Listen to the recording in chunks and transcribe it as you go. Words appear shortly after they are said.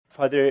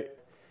Father,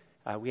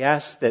 we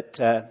ask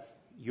that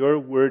your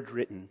word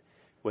written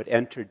would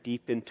enter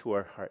deep into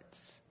our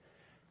hearts.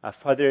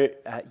 Father,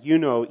 you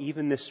know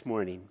even this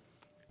morning,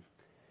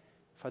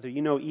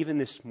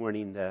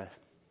 the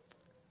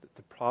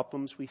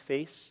problems we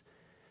face.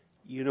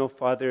 You know,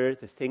 Father,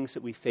 the things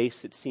that we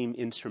face that seem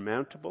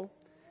insurmountable.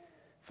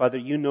 Father,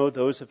 you know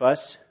those of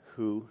us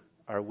who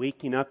are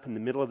waking up in the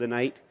middle of the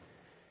night,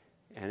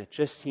 and it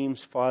just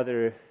seems,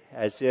 Father,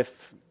 as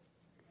if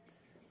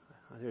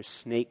there's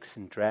snakes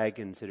and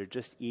dragons that are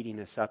just eating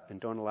us up and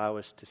don't allow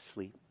us to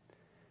sleep.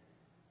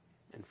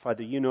 And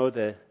Father, you know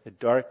the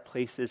dark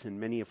places in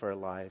many of our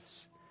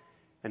lives.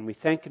 And we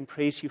thank and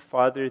praise you,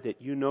 Father, that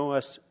you know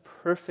us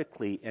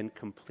perfectly and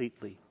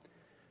completely.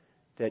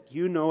 That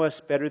you know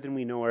us better than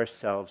we know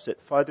ourselves. That,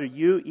 Father,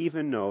 you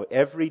even know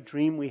every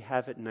dream we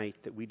have at night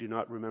that we do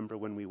not remember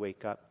when we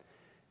wake up.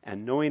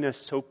 And knowing us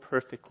so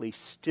perfectly,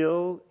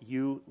 still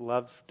you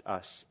loved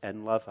us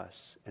and love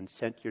us and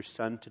sent your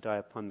Son to die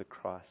upon the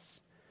cross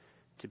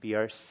to be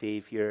our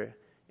Savior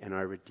and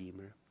our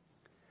Redeemer.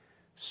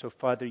 So,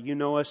 Father, you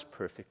know us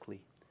perfectly.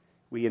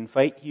 We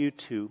invite you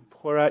to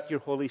pour out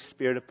your Holy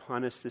Spirit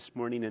upon us this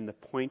morning in the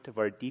point of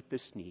our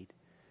deepest need.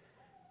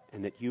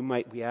 And that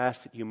we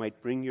ask that you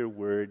might bring your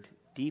word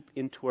deep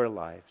into our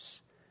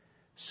lives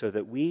so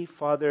that we,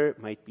 Father,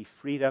 might be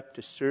freed up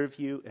to serve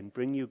you and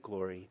bring you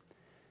glory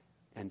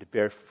and to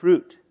bear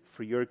fruit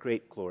for your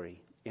great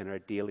glory in our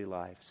daily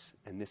lives.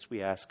 And this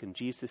we ask in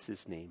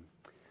Jesus' name.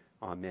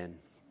 Amen.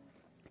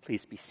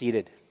 Please be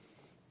seated.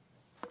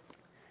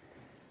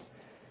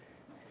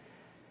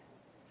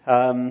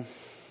 I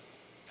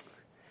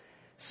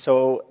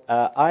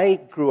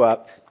grew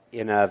up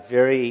in a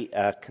very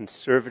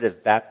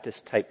conservative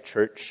Baptist-type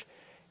church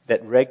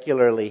that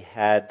regularly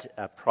had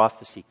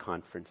prophecy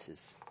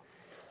conferences.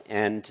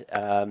 And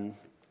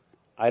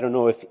I don't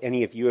know if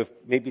any of you have,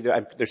 maybe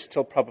there's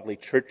still probably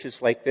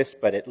churches like this,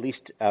 but at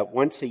least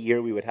once a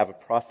year we would have a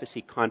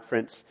prophecy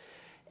conference.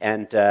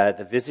 And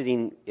the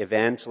visiting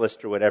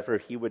evangelist or whatever,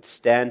 he would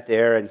stand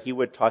there and he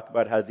would talk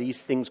about how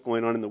these things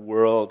going on in the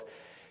world.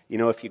 You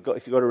know, if you go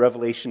to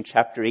Revelation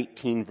chapter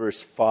 18,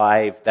 verse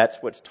 5, that's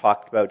what's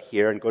talked about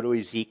here. And go to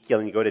Ezekiel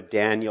and you go to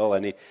Daniel,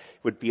 and it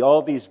would be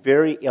all these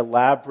very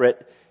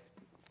elaborate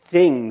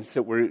things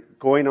that were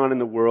going on in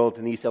the world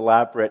and these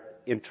elaborate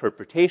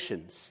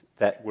interpretations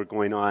that were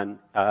going on,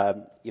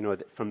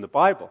 from the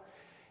Bible.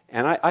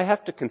 And I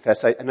have to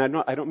confess, I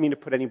don't mean to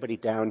put anybody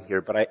down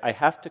here, but I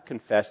have to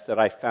confess that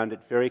I found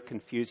it very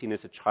confusing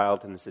as a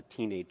child and as a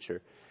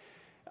teenager.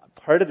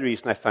 Part of the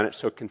reason I found it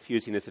so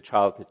confusing as a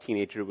child and a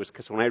teenager was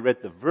because when I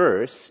read the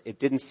verse, it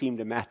didn't seem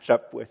to match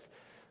up with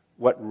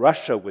what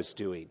Russia was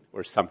doing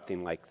or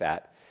something like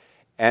that.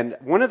 And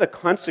one of the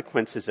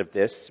consequences of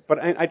this, but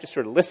I just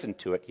sort of listened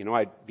to it,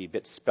 I'd be a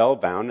bit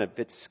spellbound, a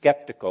bit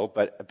skeptical,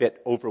 but a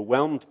bit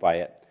overwhelmed by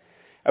it.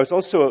 I was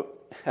also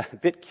a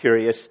bit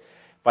curious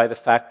by the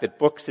fact that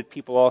books that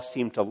people all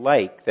seem to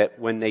like, that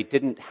when they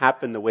didn't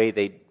happen the way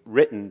they'd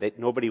written, that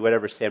nobody would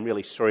ever say, I'm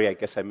really sorry, I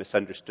guess I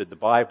misunderstood the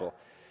Bible.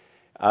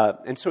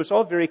 And so it's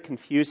all very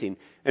confusing.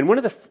 And one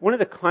of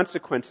the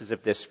consequences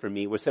of this for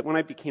me was that when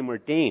I became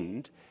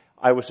ordained,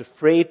 I was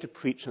afraid to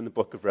preach on the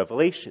book of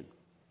Revelation.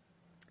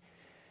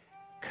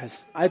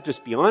 Because I'd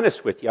just be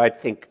honest with you, I'd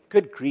think,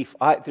 good grief,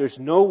 there's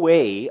no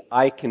way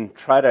I can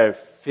try to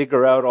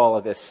figure out all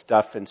of this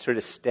stuff and sort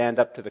of stand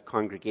up to the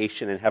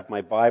congregation and have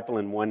my Bible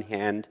in one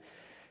hand,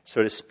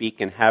 so to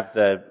speak, and have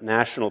the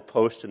National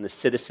Post and the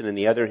Citizen in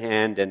the other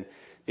hand, and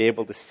be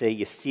able to say,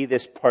 you see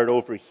this part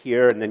over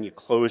here, and then you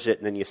close it,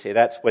 and then you say,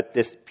 that's what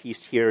this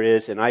piece here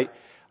is. And I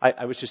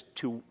just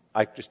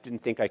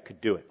didn't think I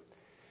could do it.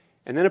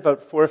 And then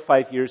about 4 or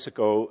 5 years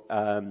ago,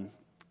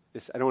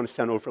 I don't want to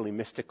sound overly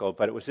mystical,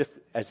 but it was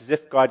as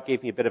if God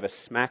gave me a bit of a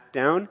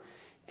smackdown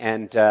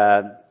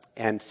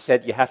and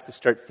said, you have to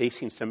start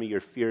facing some of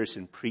your fears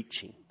in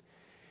preaching.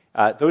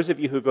 Those of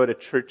you who go to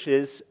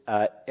churches,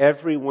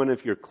 every one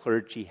of your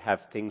clergy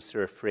have things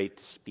they're afraid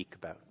to speak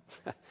about.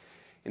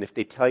 And if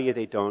they tell you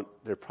they don't,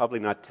 they're probably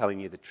not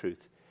telling you the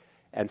truth.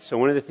 And so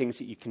one of the things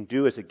that you can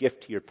do as a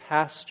gift to your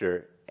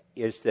pastor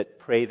is that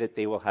pray that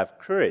they will have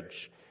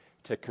courage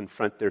to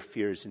confront their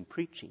fears in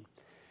preaching.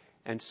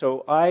 And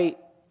so I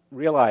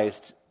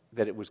realized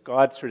that it was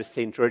God sort of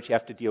saying, George, you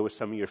have to deal with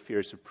some of your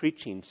fears of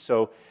preaching.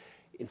 So,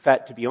 in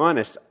fact, to be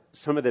honest,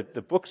 some of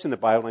the books in the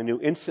Bible, I knew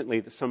instantly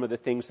that some of the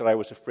things that I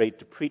was afraid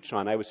to preach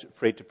on. I was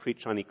afraid to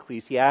preach on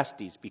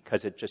Ecclesiastes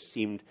because it just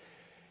seemed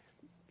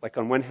like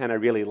on one hand I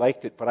really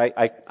liked it, but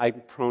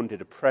I'm prone to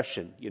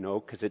depression,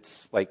 because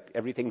it's like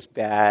everything's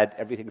bad,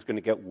 everything's going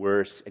to get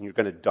worse, and you're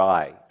going to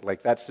die.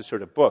 Like that's the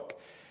sort of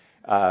book.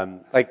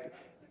 Like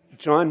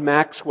John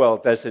Maxwell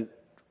doesn't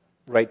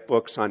write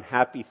books on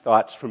happy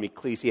thoughts from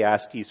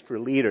Ecclesiastes for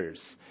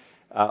leaders.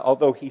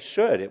 Although he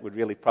should. It would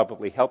really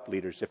probably help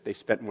leaders if they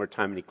spent more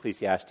time in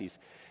Ecclesiastes.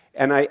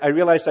 And I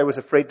realized I was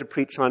afraid to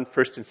preach on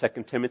 1st and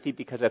 2nd Timothy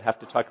because I'd have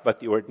to talk about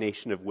the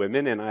ordination of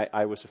women, and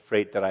I was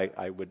afraid that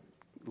I would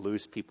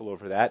lose people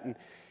over that.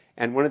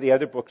 And one of the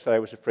other books that I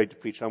was afraid to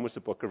preach on was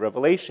the book of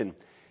Revelation.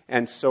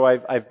 And so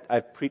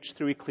I've preached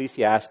through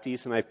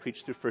Ecclesiastes, and I've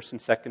preached through 1st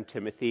and 2nd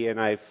Timothy, and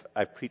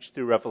I've preached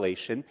through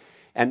Revelation.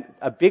 And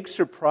a big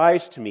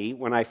surprise to me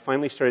when I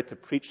finally started to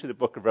preach through the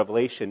book of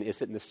Revelation is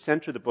that in the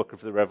center of the book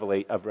of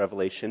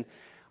Revelation,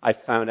 I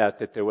found out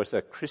that there was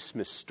a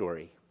Christmas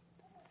story.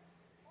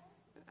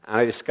 And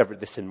I discovered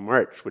this in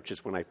March, which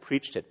is when I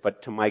preached it.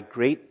 But to my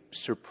great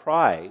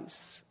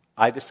surprise,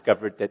 I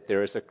discovered that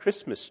there is a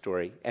Christmas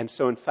story. And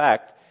so, in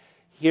fact,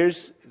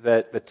 here's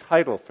the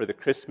title for the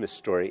Christmas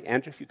story.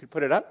 Andrew, if you could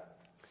put it up.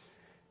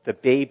 The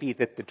Baby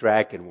That the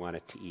Dragon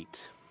Wanted to Eat.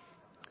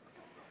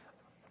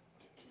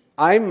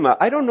 I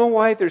don't know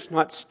why there's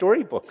not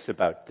storybooks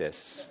about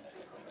this.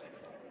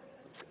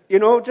 You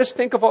know, just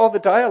think of all the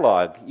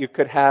dialogue. You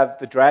could have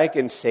the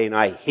dragon saying,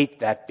 "I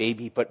hate that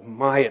baby, but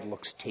my, it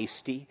looks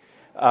tasty."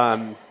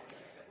 And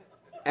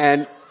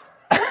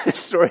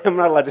sorry, I'm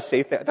not allowed to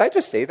say that. Did I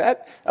just say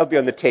that? I'll be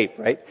on the tape,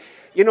 right?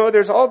 You know,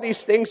 there's all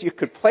these things you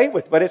could play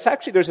with, but it's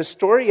actually, there's a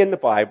story in the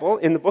Bible,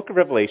 in the book of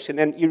Revelation,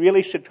 and you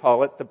really should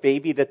call it the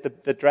baby that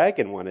the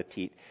dragon wanted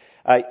to eat.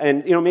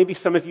 And, you know, maybe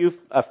some of you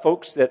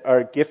folks that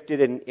are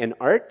gifted in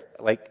art,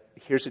 like,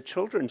 here's a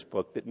children's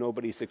book that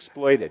nobody's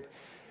exploited.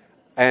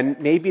 And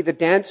maybe the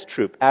dance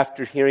troupe,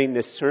 after hearing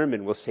this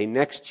sermon, will say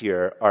next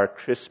year our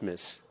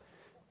Christmas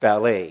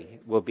ballet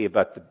will be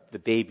about the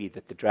baby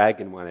that the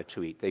dragon wanted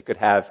to eat. They could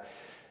have,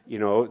 you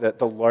know,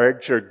 the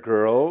larger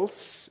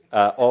girls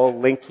all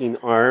linking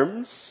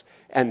arms,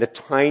 and the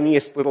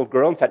tiniest little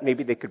girl. In fact,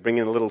 maybe they could bring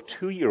in a little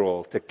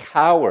 2-year-old to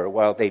cower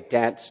while they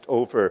danced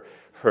over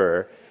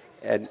her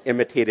and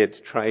imitated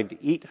trying to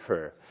eat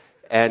her.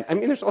 And I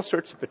mean, there's all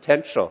sorts of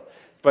potential.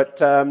 But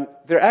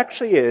there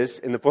actually is,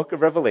 in the book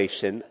of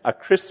Revelation, a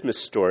Christmas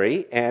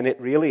story, and it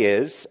really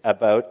is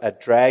about a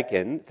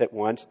dragon that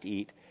wants to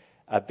eat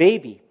a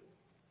baby.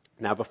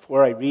 Now,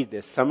 before I read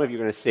this, some of you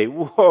are going to say,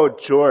 "Whoa,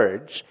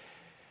 George."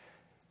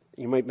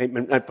 You might,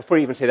 before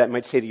you even say that, you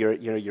might say to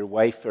your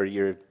wife or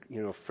your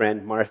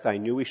friend, "Martha, I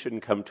knew we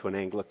shouldn't come to an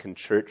Anglican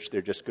church.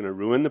 They're just going to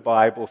ruin the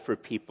Bible for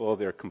people.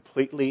 They're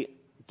completely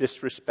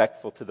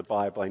disrespectful to the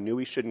Bible. I knew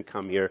we shouldn't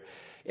come here."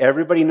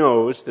 Everybody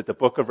knows that the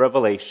book of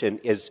Revelation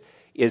is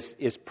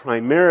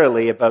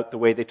primarily about the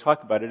way they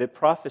talk about it at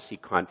prophecy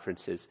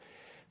conferences.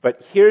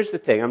 But here's the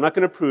thing. I'm not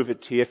going to prove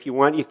it to you. If you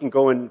want, you can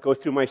go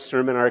through my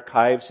sermon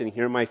archives and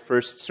hear my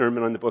first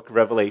sermon on the book of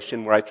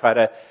Revelation, where I try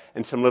to,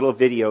 and some little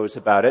videos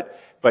about it.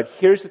 But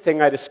here's the thing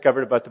I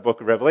discovered about the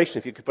book of Revelation.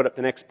 If you could put up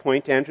the next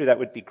point, Andrew, that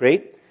would be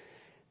great.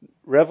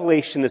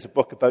 Revelation is a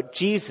book about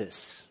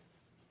Jesus.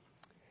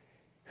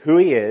 Who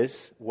he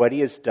is, what he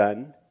has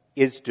done,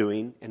 is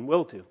doing, and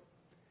will do.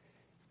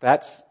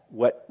 That's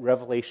what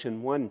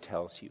Revelation 1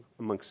 tells you,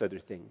 amongst other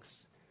things.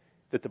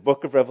 That the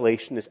book of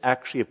Revelation is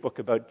actually a book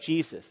about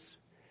Jesus.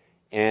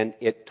 And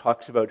it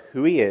talks about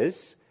who he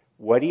is,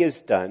 what he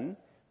has done,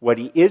 what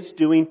he is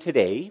doing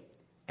today,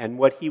 and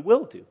what he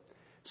will do.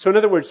 So in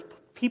other words,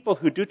 people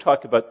who do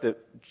talk about the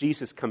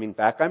Jesus coming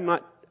back,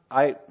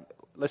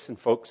 listen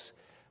folks,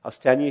 I'll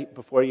stand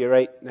before you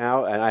right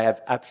now, and I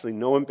have absolutely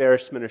no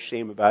embarrassment or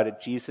shame about it.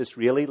 Jesus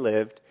really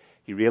lived.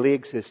 He really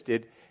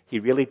existed. He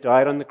really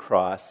died on the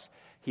cross.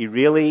 He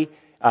really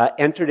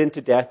entered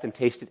into death and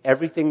tasted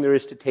everything there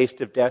is to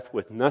taste of death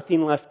with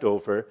nothing left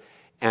over.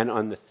 And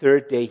on the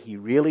third day, he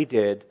really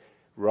did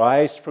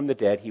rise from the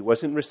dead. He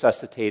wasn't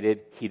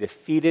resuscitated. He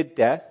defeated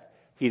death.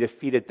 He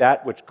defeated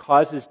that which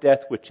causes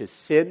death, which is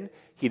sin.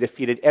 He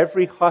defeated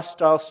every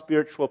hostile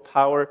spiritual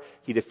power.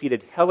 He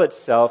defeated hell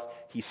itself.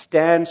 He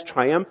stands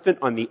triumphant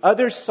on the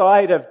other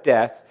side of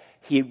death.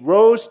 He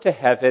rose to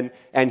heaven,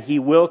 and he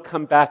will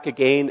come back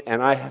again,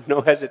 and I have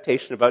no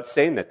hesitation about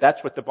saying that.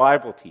 That's what the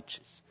Bible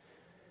teaches.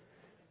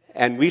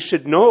 And we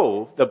should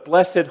know the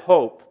blessed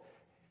hope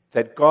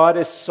that God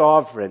is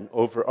sovereign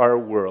over our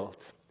world,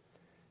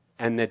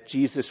 and that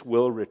Jesus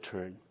will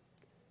return,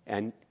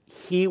 and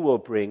he will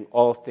bring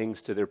all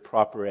things to their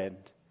proper end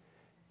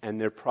and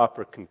their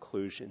proper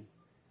conclusion.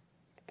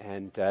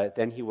 And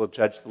then he will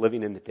judge the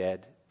living and the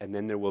dead, and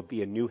then there will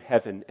be a new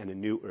heaven and a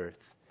new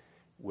earth,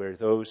 where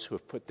those who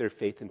have put their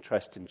faith and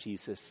trust in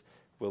Jesus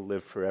will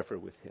live forever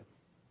with him.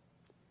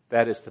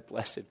 That is the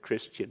blessed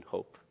Christian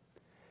hope.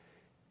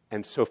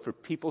 And so for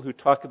people who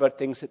talk about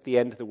things at the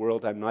end of the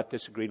world, I'm not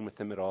disagreeing with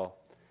them at all.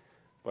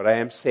 What I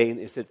am saying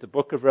is that the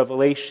book of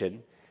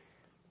Revelation,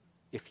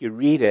 if you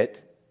read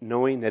it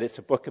knowing that it's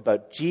a book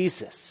about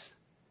Jesus,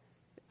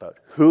 about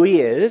who he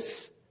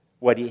is,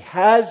 what he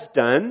has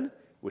done,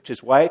 which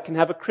is why it can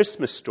have a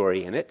Christmas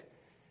story in it,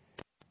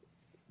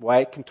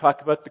 why it can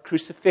talk about the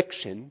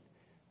crucifixion,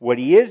 what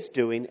he is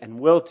doing and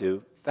will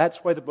do. That's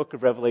why the book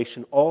of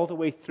Revelation, all the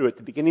way through at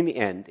the beginning and the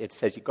end, it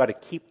says you've got to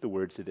keep the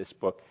words of this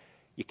book.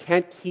 You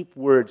can't keep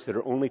words that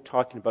are only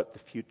talking about the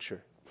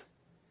future.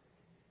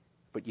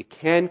 But you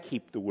can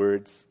keep the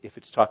words if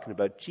it's talking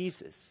about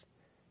Jesus,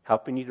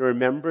 helping you to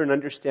remember and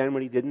understand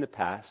what he did in the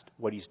past,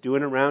 what he's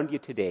doing around you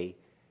today,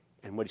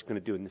 and what he's going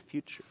to do in the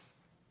future.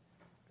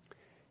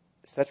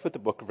 So that's what the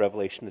book of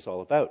Revelation is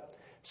all about.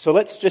 So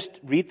let's just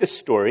read the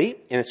story.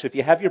 And so if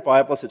you have your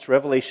Bibles, it's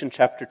Revelation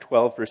chapter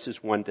 12,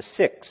 verses 1 to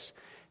 6.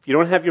 If you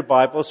don't have your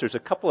Bibles, there's a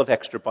couple of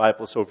extra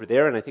Bibles over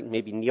there, and I think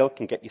maybe Neil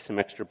can get you some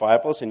extra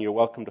Bibles, and you're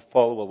welcome to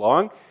follow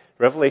along.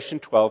 Revelation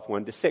 12,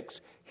 1-6.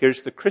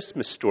 Here's the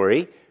Christmas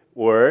story,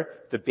 or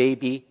the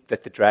baby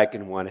that the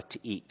dragon wanted to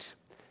eat.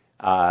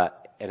 And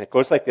it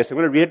goes like this. I'm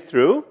going to read it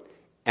through,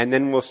 and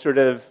then we'll sort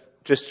of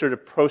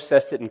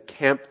process it and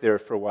camp there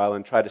for a while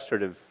and try to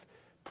sort of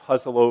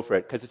puzzle over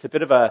it, because it's a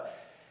bit of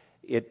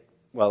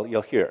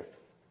you'll hear.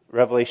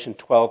 Revelation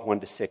 12,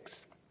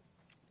 1-6.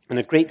 And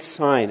a great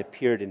sign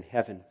appeared in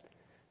heaven,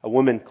 a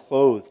woman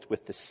clothed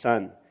with the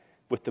sun,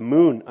 with the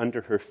moon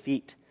under her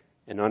feet,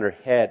 and on her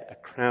head a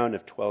crown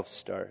of 12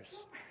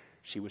 stars.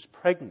 She was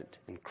pregnant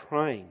and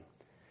crying.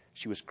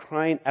 She was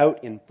crying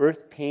out in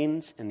birth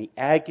pains and the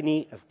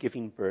agony of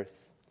giving birth.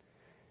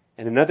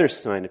 And another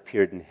sign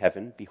appeared in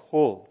heaven.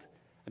 Behold,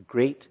 a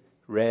great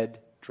red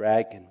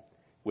dragon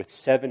with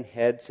 7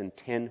 heads and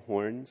 10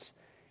 horns,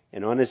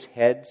 and on his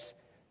heads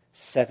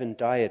 7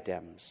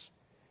 diadems.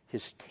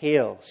 His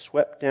tail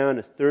swept down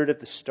 1/3 of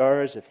the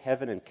stars of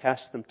heaven and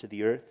cast them to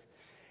the earth.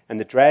 And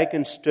the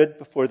dragon stood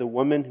before the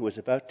woman who was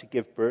about to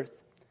give birth,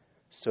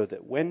 so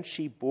that when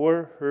she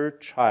bore her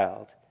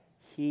child,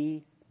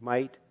 he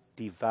might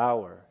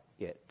devour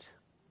it.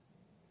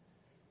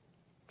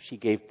 She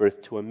gave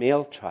birth to a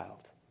male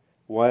child,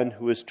 one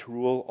who is to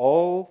rule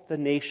all the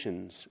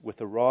nations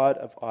with a rod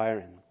of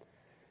iron.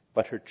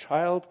 But her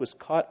child was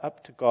caught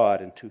up to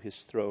God and to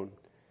his throne.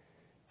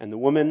 And the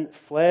woman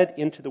fled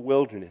into the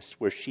wilderness,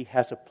 where she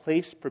has a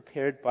place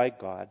prepared by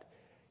God,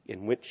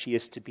 in which she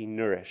is to be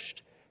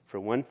nourished for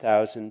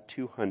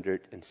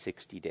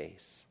 1,260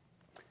 days.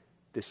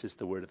 This is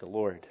the word of the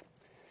Lord.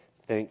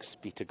 Thanks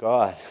be to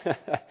God.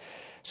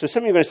 So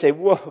some of you are going to say,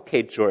 whoa,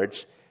 okay,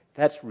 George,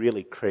 that's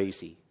really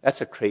crazy.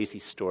 That's a crazy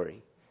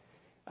story.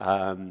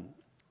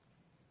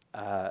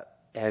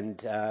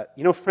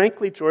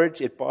 Frankly,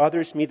 George, it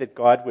bothers me that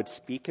God would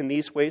speak in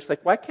these ways.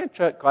 Like, why can't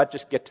God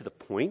just get to the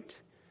point?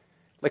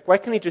 Like, why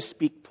can't he just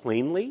speak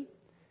plainly?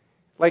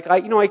 Like,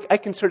 I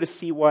can sort of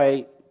see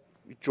why,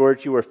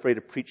 George, you were afraid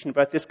of preaching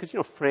about this, because,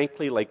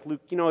 frankly, like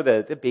Luke,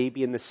 the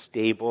baby in the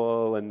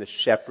stable and the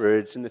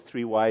shepherds and the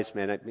 3 wise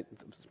men,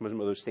 some of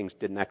those things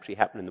didn't actually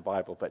happen in the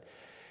Bible, but,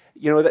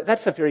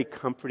 that's a very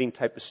comforting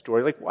type of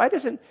story.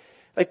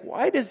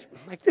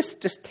 This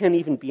just can't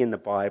even be in the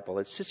Bible.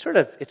 It's just sort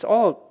of, it's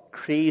all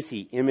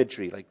crazy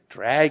imagery, like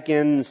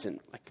dragons and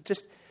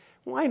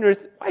why on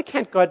earth, why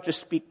can't God just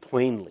speak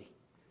plainly?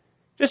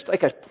 Just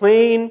like as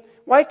plain,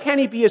 why can't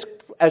he be as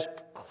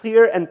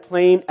clear and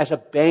plain as a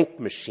bank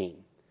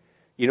machine?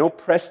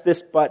 Press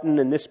this button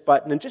and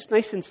just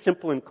nice and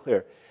simple and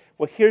clear.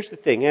 Well, here's the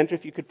thing. Andrew,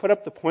 if you could put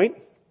up the point.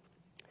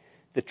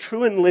 The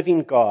true and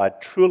living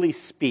God truly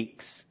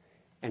speaks,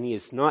 and he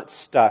is not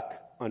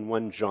stuck on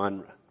one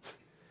genre.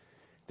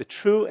 The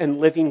true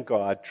and living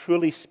God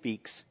truly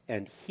speaks,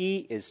 and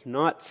he is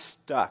not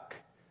stuck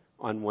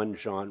on one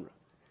genre.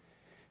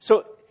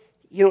 So,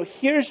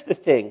 here's the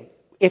thing.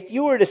 If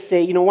you were to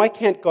say, why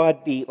can't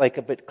God be like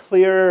a bit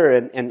clearer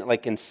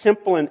and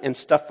simple and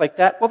stuff like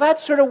that? Well, that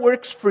sort of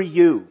works for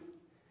you.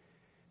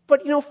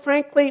 But,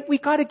 frankly, we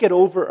got to get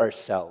over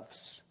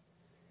ourselves.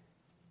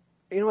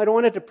 I don't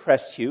want to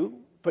depress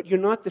you, but you're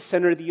not the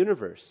center of the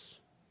universe.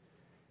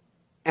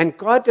 And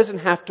God doesn't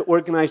have to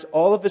organize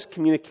all of his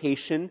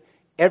communication,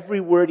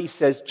 every word he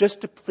says,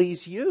 just to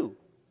please you.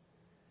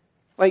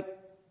 Like,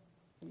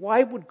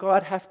 why would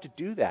God have to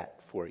do that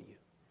for you?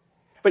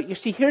 But you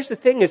see, here's the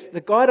thing is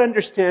that God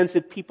understands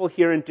that people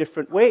hear in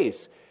different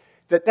ways.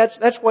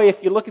 That's why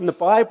if you look in the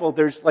Bible,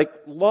 there's like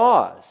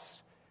laws.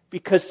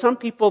 Because some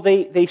people,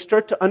 they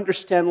start to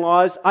understand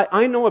laws.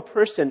 I know a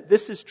person,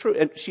 this is true,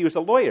 and she was a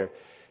lawyer.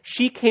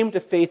 She came to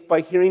faith by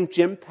hearing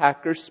Jim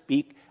Packer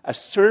speak a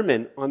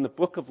sermon on the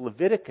book of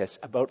Leviticus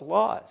about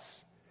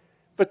laws.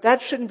 But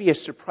that shouldn't be a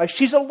surprise.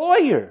 She's a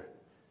lawyer.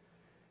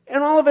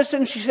 And all of a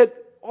sudden she said,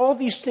 all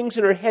these things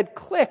in her head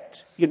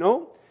clicked,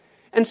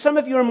 And some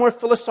of you are more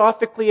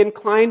philosophically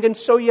inclined, and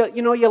so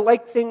you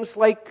like things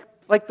like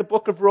the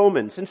book of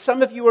Romans. And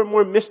some of you are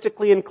more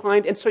mystically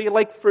inclined, and so you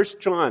like 1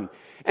 John.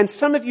 And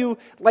some of you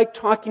like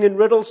talking in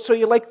riddles, so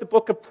you like the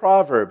book of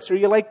Proverbs, or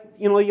you like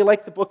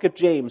the book of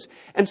James.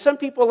 And some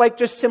people like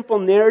just simple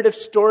narrative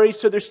stories,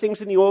 so there's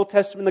things in the Old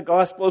Testament, the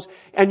Gospels,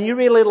 and you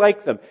really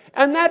like them.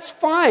 And that's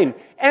fine.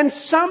 And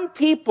some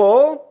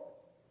people,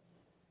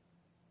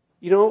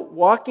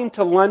 walking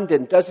to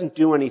London doesn't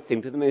do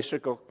anything to them. They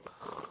sort of go,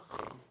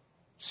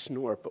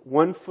 snore, but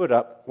 1 foot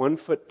up, 1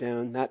 foot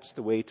down, that's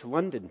the way to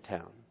London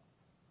town.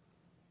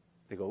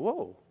 They go,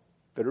 whoa,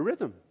 bit of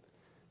rhythm.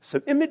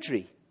 Some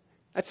imagery.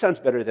 That sounds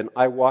better than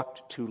I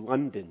walked to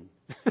London.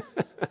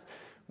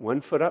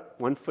 1 foot up,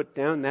 1 foot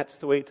down, that's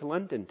the way to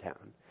London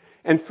town.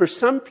 And for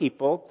some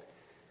people,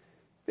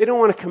 they don't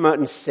want to come out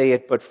and say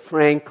it, but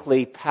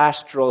frankly,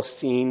 pastoral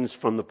scenes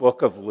from the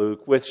book of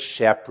Luke with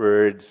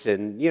shepherds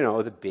and,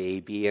 the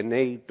baby, and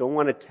they don't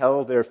want to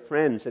tell their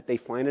friends that they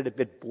find it a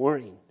bit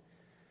boring.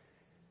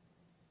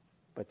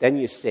 But then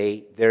you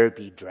say, there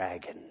be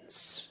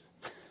dragons.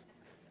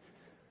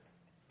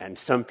 And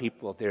some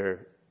people,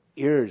 their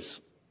ears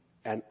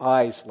and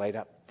eyes light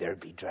up. There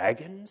be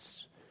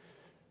dragons?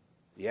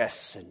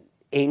 Yes, and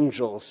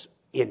angels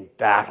in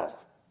battle.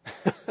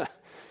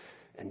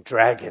 And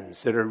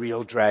dragons that are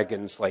real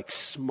dragons, like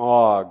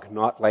Smog,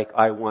 not like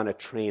I Want to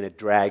Train a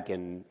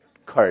Dragon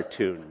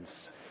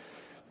cartoons.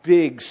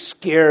 Big,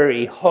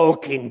 scary,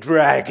 hulking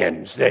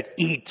dragons that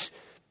eat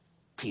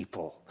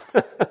people.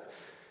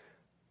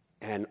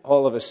 And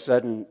all of a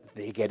sudden,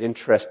 they get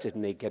interested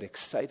and they get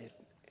excited.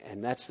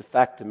 And that's the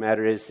fact of the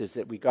matter is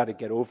that we got to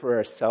get over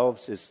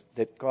ourselves, is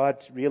that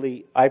God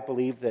really, I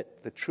believe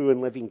that the true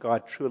and living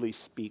God truly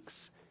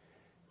speaks,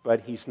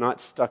 but he's not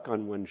stuck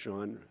on one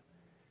genre.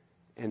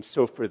 And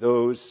so for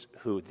those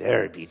who,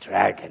 there be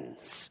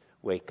dragons,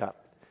 wake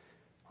up.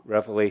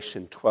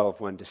 Revelation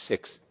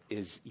 12:1-6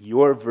 is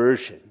your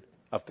version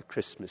of the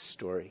Christmas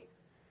story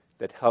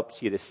that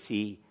helps you to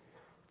see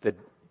the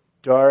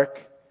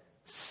dark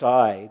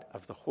side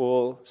of the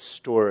whole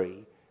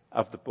story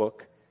of the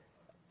book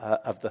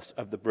of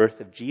the birth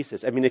of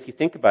Jesus. I mean, if you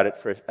think about it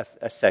for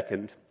a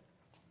second,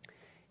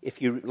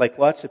 if you, like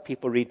lots of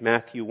people read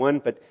Matthew 1,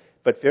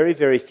 but very,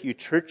 very few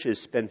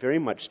churches spend very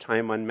much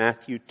time on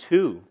Matthew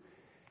 2,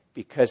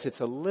 because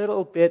it's a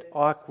little bit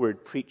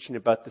awkward preaching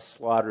about the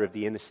slaughter of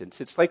the innocents.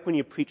 It's like when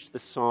you preach the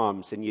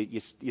Psalms and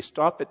you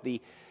stop at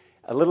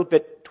a little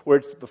bit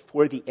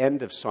before the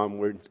end of Psalm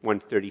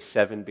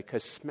 137,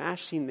 because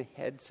smashing the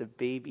heads of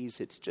babies,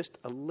 it's just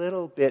a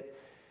little bit,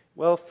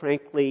 well,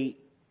 frankly,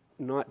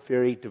 not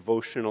very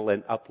devotional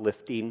and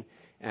uplifting,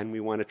 and we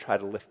want to try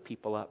to lift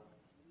people up.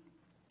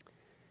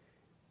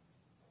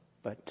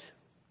 But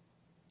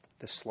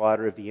the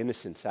slaughter of the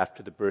innocents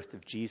after the birth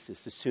of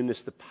Jesus, as soon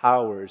as the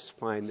powers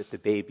find that the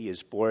baby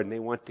is born, they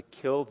want to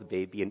kill the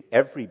baby and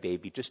every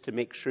baby just to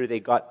make sure they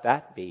got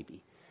that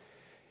baby.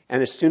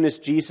 And as soon as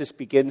Jesus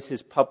begins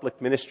his public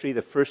ministry,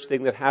 the first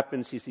thing that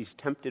happens is he's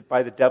tempted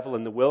by the devil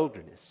in the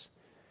wilderness.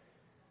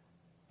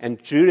 And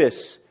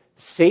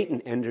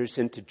Satan enters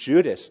into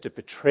Judas to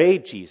betray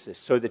Jesus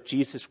so that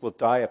Jesus will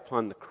die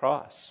upon the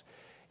cross.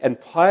 And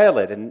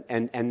Pilate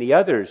and the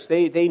others,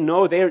 they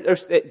know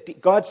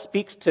God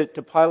speaks to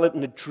Pilate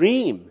in a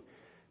dream,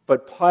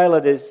 but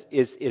Pilate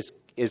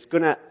is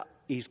going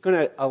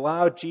to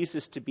allow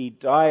Jesus to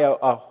die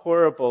a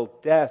horrible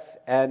death,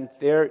 and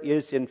there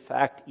is in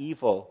fact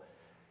evil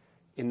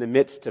in the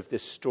midst of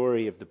this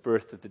story of the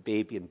birth of the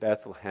baby in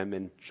Bethlehem.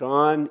 And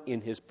John,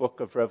 in his book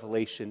of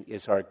Revelation,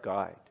 is our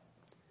guide.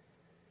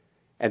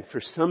 And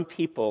for some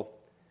people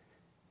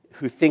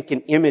who think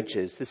in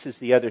images, this is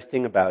the other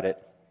thing about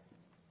it.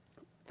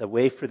 The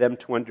way for them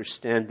to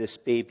understand this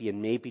baby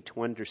and maybe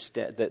to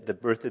understand the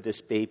birth of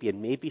this baby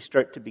and maybe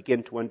start to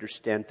begin to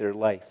understand their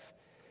life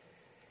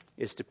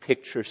is to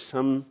picture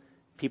some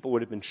people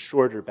would have been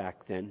shorter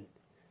back then.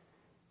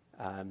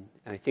 And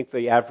I think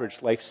the average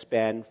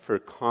lifespan for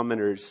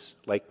commoners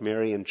like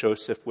Mary and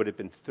Joseph would have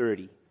been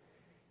 30.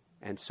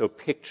 And so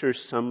picture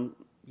some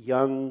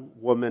young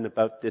woman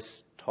about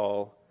this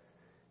tall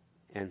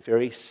and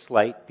very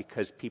slight,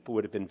 because people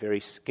would have been very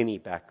skinny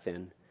back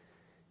then.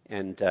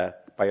 And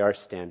by our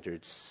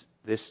standards,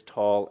 this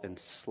tall and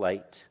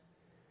slight,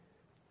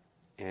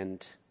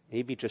 and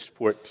maybe just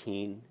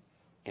 14,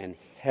 and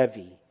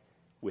heavy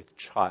with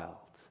child.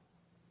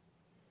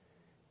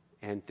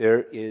 And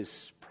there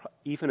is,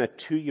 even a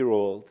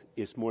 2-year-old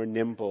is more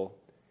nimble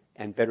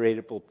and better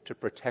able to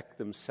protect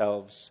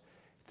themselves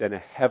than a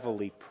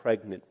heavily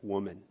pregnant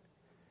woman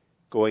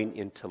going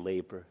into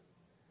labor.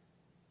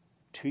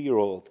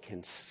 2-year-old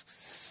can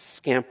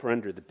scamper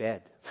under the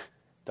bed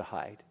to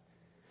hide.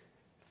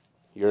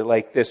 You're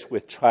like this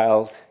with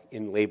child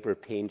in labor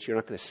pains. You're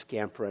not going to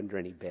scamper under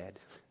any bed.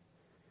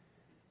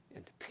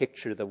 And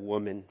picture the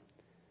woman,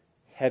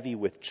 heavy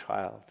with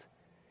child,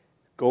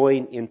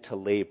 going into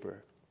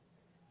labor.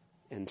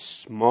 And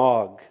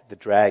Smog, the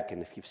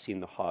dragon, if you've seen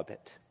The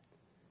Hobbit,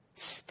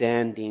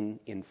 standing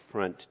in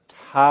front,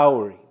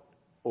 towering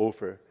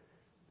over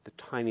the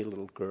tiny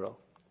little girl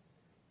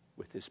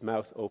with his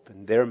mouth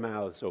open, their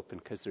mouths open,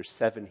 because there's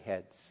 7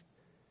 heads.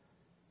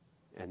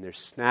 And they're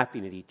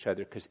snapping at each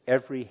other because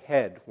every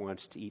head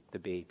wants to eat the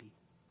baby.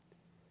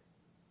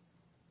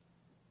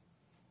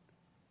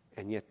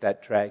 And yet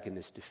that dragon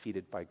is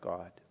defeated by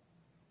God.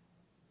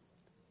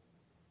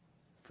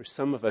 For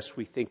some of us,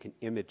 we think in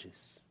images.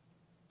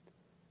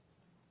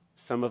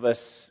 Some of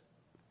us,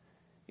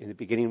 in the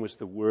beginning was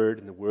the Word,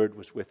 and the Word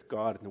was with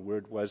God, and the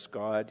Word was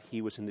God.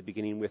 He was in the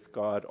beginning with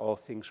God. All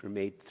things were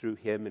made through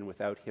Him, and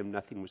without Him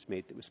nothing was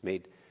made that was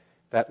made.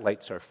 That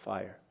lights our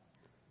fire.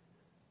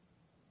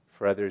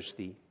 For others,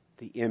 the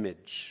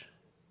image,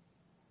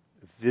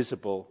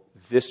 visible,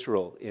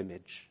 visceral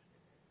image,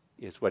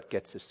 is what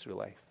gets us through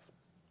life.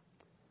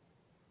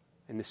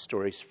 And this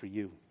story's for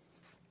you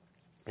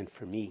and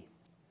for me.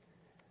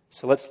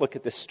 So let's look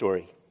at this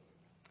story,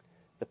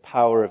 the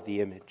power of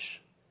the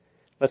image.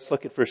 Let's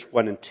look at verse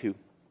 1 and 2.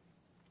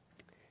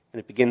 And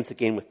it begins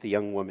again with the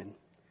young woman.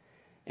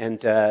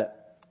 And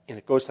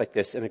it goes like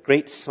this. And a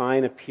great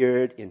sign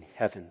appeared in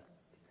heaven.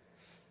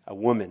 A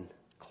woman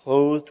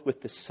clothed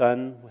with the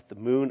sun, with the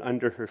moon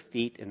under her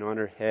feet, and on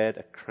her head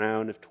a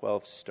crown of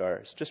 12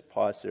 stars. Just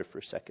pause there for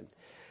a second.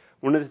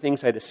 One of the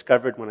things I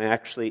discovered when I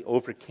actually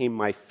overcame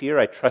my fear,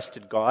 I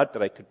trusted God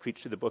that I could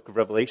preach through the book of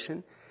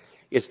Revelation,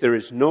 is there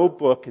is no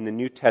book in the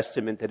New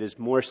Testament that is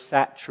more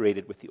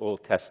saturated with the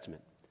Old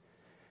Testament.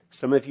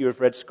 Some of you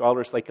have read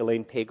scholars like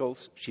Elaine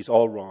Pagels. She's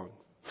all wrong.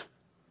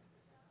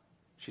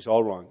 She's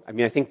all wrong. I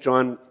mean, I think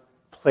John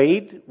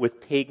played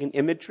with pagan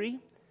imagery.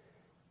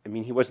 I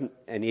mean, he wasn't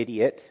an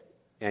idiot,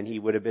 and he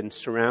would have been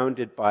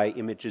surrounded by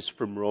images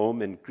from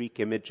Rome and Greek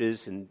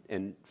images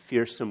and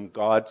fearsome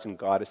gods and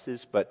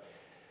goddesses. But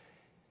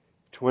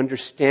to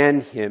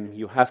understand him,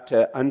 you have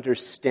to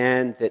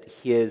understand that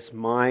his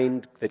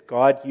mind, that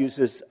God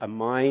uses a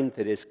mind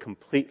that is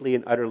completely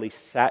and utterly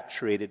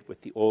saturated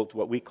with the old,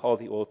 what we call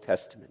the Old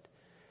Testament.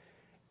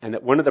 And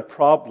that one of the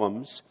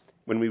problems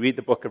when we read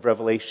the book of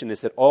Revelation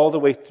is that all the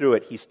way through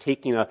it, he's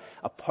taking a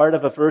part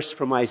of a verse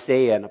from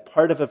Isaiah and a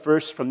part of a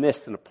verse from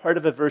this and a part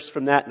of a verse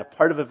from that and a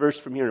part of a verse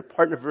from here and a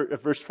part of a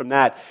verse from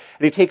that.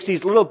 And he takes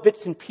these little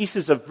bits and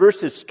pieces of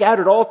verses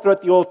scattered all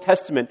throughout the Old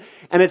Testament.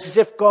 And it's as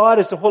if God,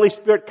 as the Holy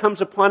Spirit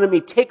comes upon him, he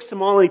takes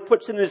them all and he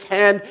puts it in his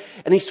hand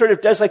and he sort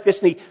of does like this,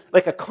 and he,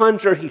 like a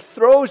conjurer, he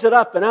throws it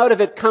up and out of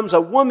it comes a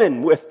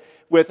woman with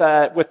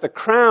the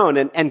crown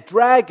and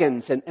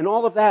dragons and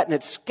all of that, and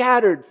it's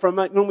scattered from,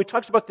 when we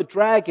talks about the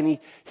dragon,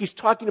 he's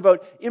talking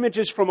about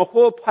images from a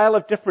whole pile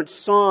of different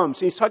Psalms,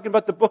 and he's talking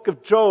about the book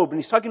of Job, and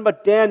he's talking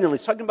about Daniel, and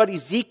he's talking about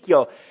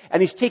Ezekiel,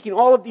 and he's taking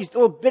all of these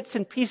little bits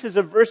and pieces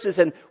of verses,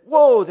 and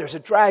whoa, there's a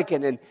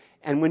dragon,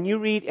 and when you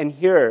read and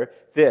hear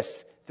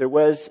this, there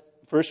was,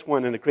 verse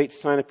 1, and a great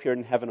sign appeared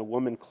in heaven, a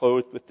woman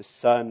clothed with the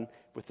sun,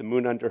 with the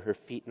moon under her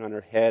feet and on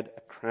her head,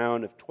 a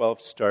crown of 12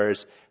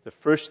 stars. The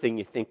first thing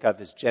you think of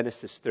is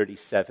Genesis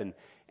 37,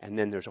 and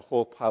then there's a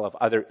whole pile of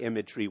other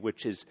imagery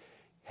which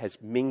has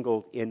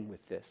mingled in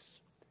with this.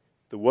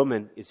 The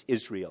woman is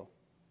Israel.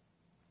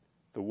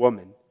 The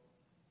woman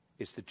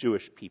is the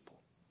Jewish people.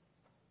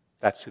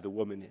 That's who the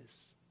woman is.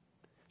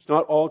 It's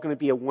not all going to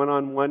be a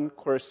one-on-one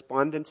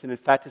correspondence, and in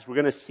fact, as we're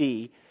going to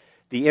see,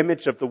 the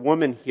image of the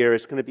woman here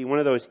is going to be one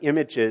of those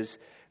images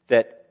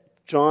that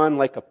John,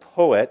 like a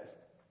poet,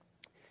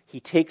 he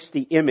takes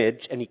the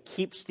image and he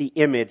keeps the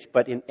image,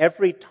 but in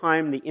every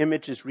time the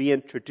image is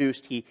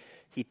reintroduced, he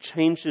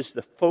changes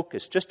the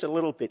focus just a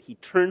little bit. He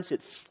turns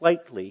it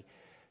slightly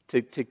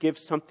to give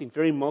something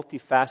very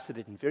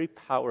multifaceted and very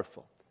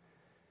powerful.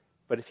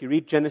 But if you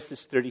read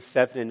Genesis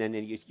 37 and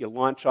then you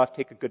launch off,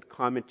 take a good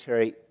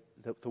commentary,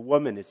 the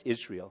woman is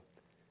Israel.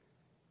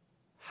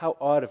 How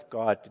odd of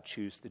God to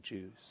choose the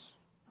Jews.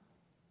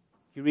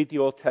 You read the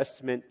Old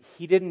Testament,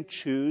 he didn't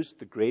choose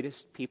the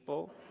greatest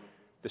people,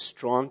 the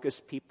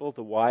strongest people,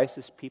 the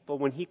wisest people.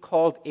 When he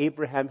called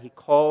Abraham, he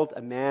called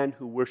a man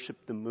who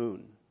worshiped the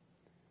moon.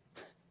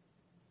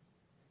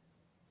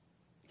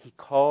 He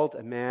called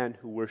a man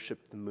who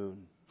worshiped the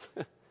moon.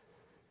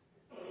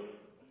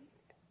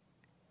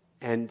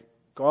 And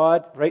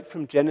God, right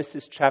from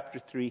Genesis chapter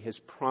 3, has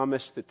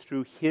promised that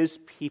through his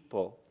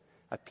people,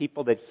 a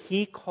people that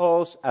he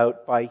calls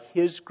out by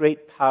his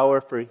great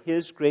power for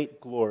his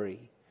great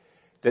glory,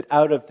 that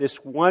out of this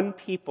one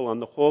people on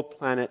the whole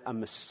planet, a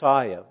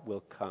Messiah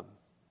will come.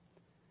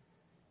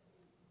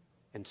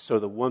 And so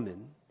the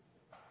woman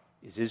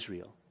is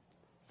Israel.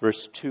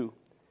 Verse 2,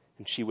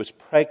 and she was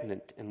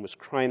pregnant and was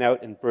crying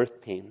out in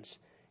birth pains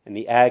and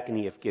the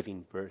agony of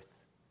giving birth.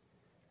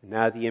 And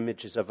now the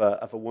image is of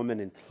a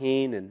woman in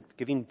pain and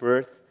giving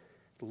birth,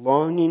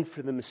 longing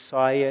for the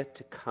Messiah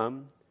to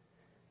come.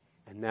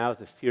 And now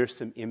the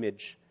fearsome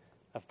image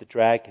of the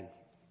dragon.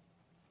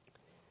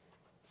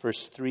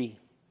 Verse 3,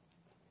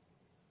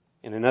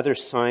 and another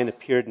sign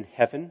appeared in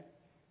heaven.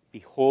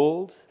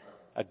 Behold,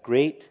 a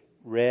great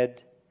red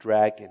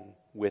dragon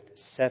with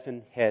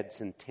 7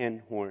 heads and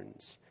 10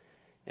 horns,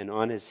 and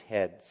on his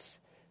heads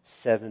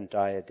 7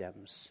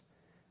 diadems.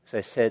 As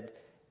I said,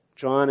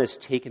 John has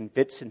taken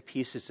bits and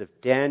pieces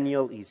of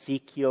Daniel,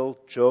 Ezekiel,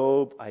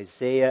 Job,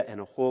 Isaiah,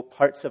 and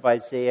parts of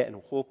Isaiah and a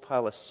whole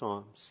pile of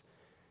Psalms.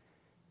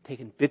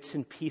 Taken bits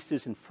and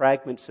pieces and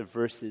fragments of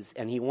verses,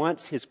 and he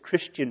wants his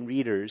Christian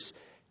readers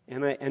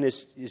and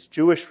his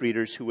Jewish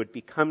readers who would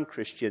become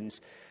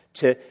Christians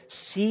to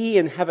see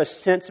and have a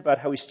sense about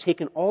how he's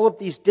taken all of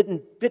these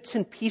bits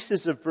and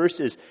pieces of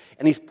verses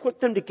and he's put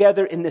them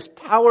together in this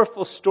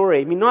powerful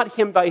story. I mean, not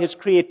him by his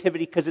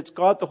creativity, because it's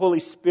God the Holy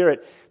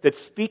Spirit that's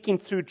speaking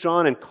through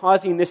John and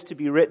causing this to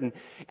be written.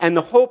 And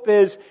the hope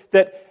is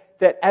that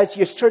as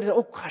you start to,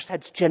 oh gosh,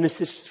 that's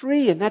Genesis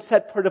 3, and that's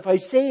that part of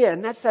Isaiah,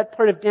 and that's that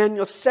part of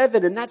Daniel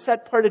 7, and that's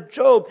that part of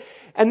Job.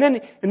 And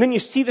then you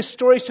see the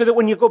story so that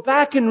when you go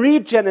back and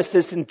read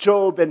Genesis and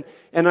Job and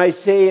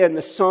Isaiah and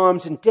the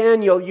Psalms and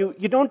Daniel,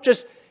 you don't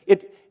just,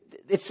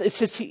 it's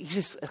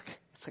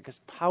like a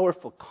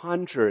powerful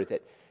conjure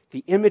that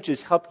the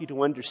images help you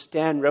to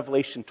understand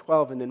Revelation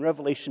 12, and then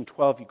Revelation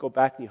 12, you go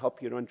back and you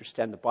help you to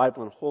understand the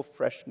Bible in a whole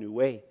fresh new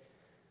way.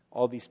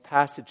 All these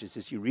passages,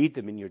 as you read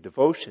them in your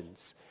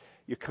devotions,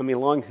 you're coming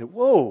along and say,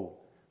 whoa,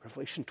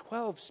 Revelation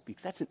 12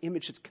 speaks. That's an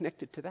image that's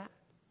connected to that.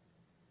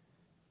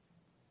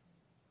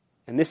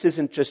 And this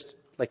isn't just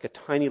like a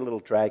tiny little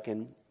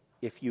dragon.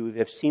 If you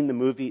have seen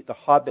the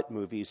Hobbit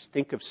movies,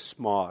 think of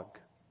Smaug.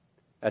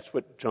 That's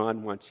what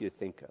John wants you to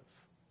think of.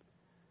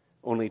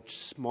 Only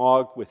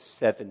Smaug with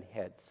 7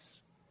 heads,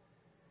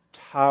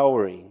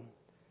 towering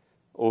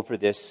over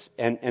this.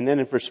 And then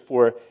in verse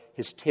 4,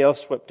 his tail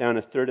swept down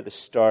a third of the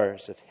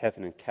stars of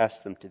heaven and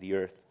cast them to the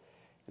earth.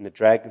 And the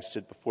dragon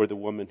stood before the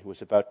woman who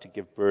was about to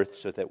give birth,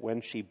 so that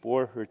when she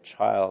bore her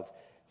child,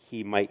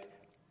 he might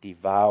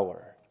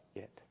devour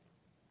it.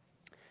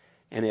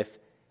 And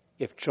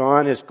if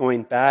John is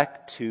going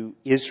back to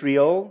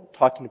Israel,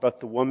 talking about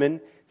the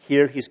woman,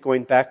 here he's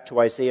going back to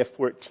Isaiah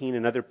 14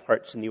 and other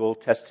parts in the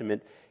Old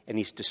Testament, and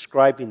he's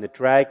describing the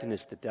dragon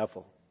as the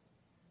devil.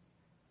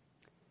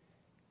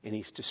 And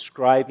he's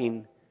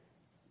describing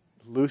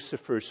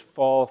Lucifer's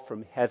fall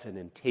from heaven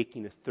and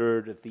taking a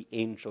third of the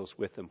angels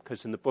with him.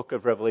 Because in the book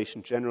of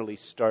Revelation, generally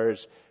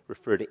stars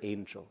refer to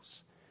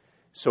angels.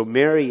 So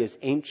Mary is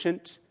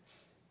ancient.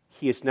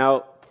 He is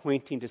now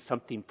pointing to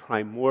something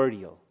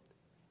primordial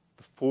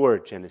before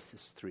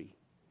Genesis 3,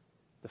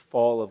 the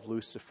fall of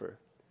Lucifer.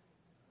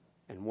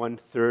 And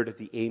 1/3 of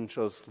the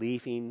angels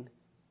leaving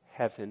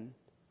heaven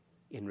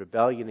in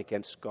rebellion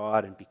against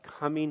God and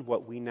becoming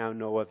what we now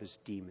know of as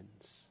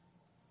demons.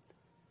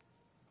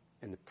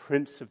 And the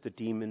prince of the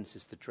demons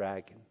is the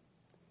dragon,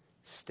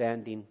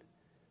 standing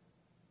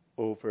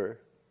over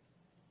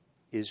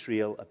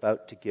Israel,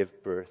 about to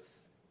give birth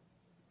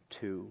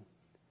to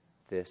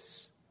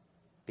this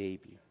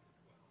baby.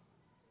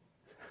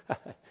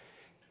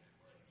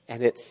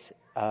 And it's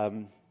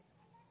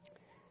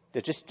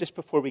just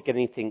before we get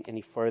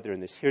any farther in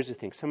this, here's the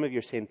thing. Some of you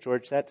are saying,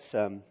 George, that's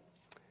you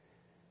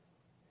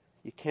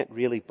can't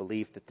really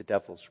believe that the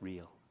devil's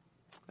real.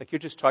 Like, you're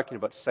just talking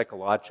about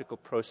psychological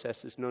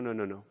processes. No.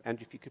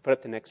 Andrew, if you could put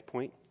up the next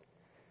point.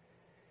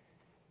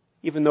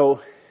 Even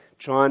though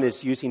John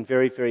is using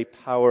very, very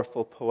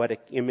powerful poetic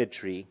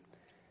imagery,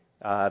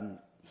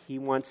 he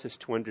wants us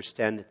to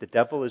understand that the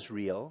devil is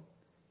real,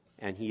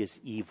 and he is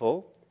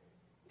evil,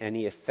 and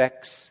he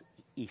affects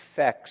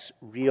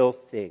real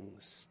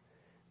things,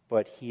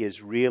 but he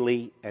is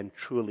really and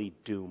truly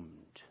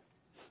doomed.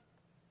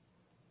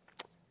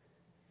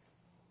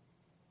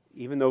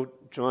 Even though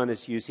John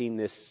is using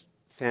this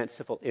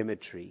fanciful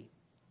imagery,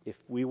 if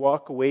we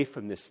walk away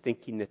from this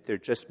thinking that they're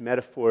just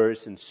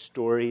metaphors and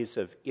stories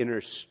of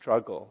inner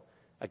struggle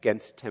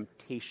against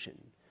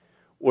temptation,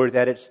 or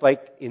that it's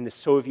like in the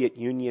Soviet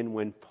Union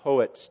when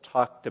poets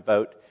talked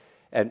about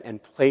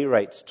and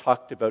playwrights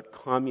talked about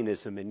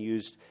communism and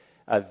used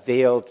a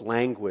veiled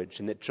language,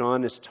 and that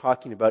John is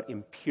talking about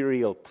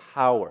imperial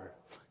power.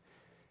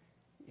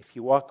 If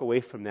you walk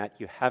away from that,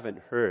 you haven't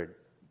heard.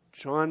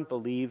 John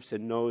believes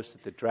and knows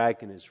that the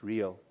dragon is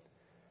real.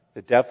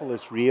 The devil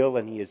is real,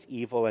 and he is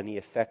evil, and he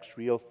affects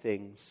real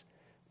things,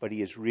 but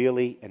he is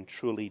really and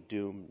truly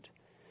doomed.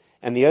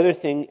 And the other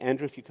thing,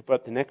 Andrew, if you could put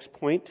up the next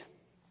point,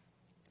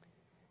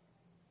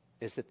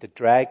 is that the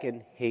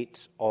dragon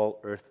hates all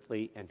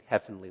earthly and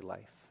heavenly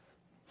life.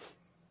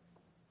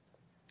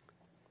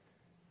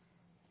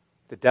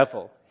 The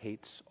devil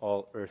hates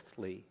all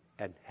earthly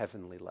and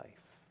heavenly life.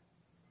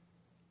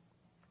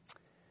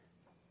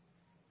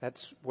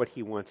 That's what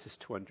he wants us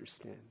to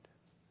understand.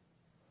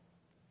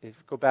 If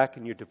you go back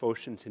in your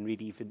devotions and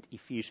read even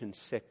Ephesians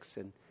 6,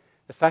 and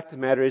the fact of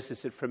the matter is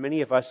that for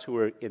many of us who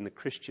are in the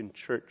Christian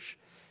church,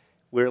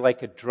 we're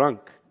like a drunk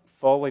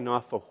falling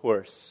off a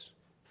horse.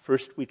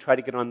 First we try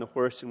to get on the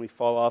horse and we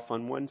fall off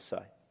on one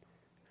side.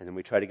 And then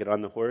we try to get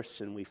on the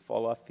horse and we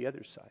fall off the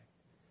other side.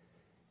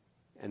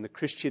 And the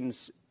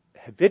Christians,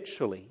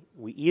 habitually,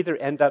 we either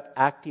end up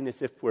acting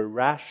as if we're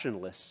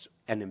rationalists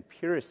and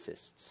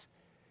empiricists,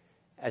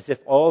 as if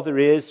all there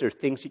is are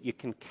things that you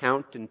can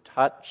count and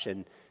touch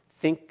and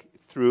think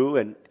through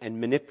and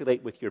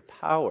manipulate with your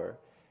power.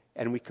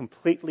 And we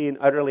completely and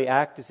utterly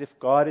act as if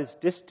God is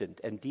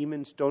distant and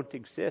demons don't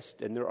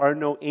exist and there are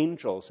no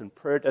angels and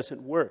prayer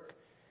doesn't work.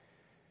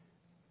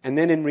 And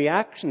then in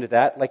reaction to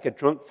that, like a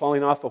drunk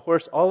falling off a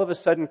horse, all of a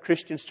sudden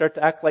Christians start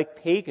to act like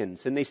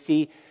pagans, and they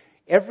see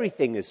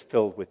everything is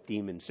filled with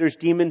demons. There's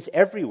demons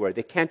everywhere.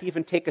 They can't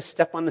even take a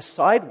step on the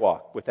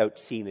sidewalk without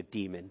seeing a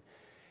demon.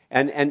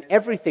 And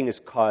everything is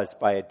caused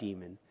by a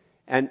demon.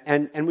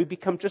 And we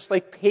become just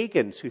like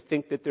pagans who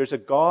think that there's a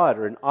God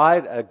or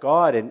a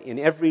God in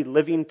every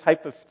living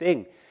type of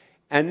thing.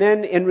 And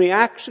then in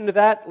reaction to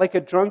that, like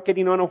a drunk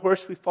getting on a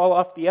horse, we fall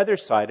off the other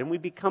side, and we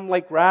become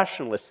like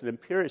rationalists and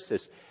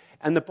empiricists.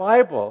 And the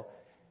Bible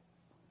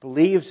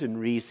believes in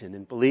reason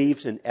and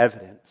believes in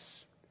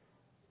evidence.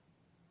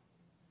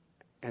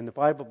 And the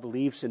Bible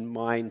believes in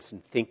minds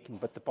and thinking,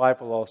 but the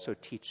Bible also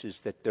teaches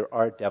that there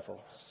are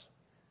devils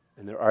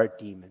and there are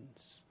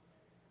demons.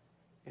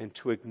 And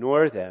to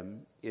ignore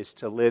them is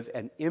to live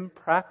an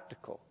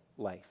impractical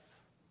life.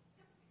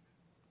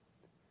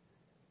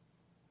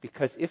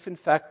 Because if in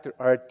fact there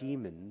are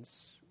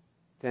demons,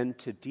 then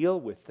to deal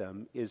with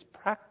them is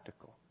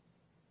practical.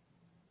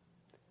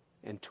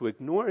 And to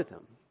ignore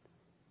them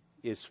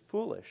is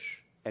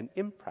foolish and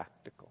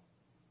impractical.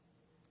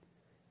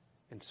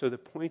 And so the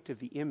point of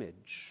the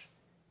image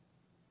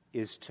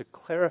is to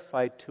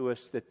clarify to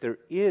us that there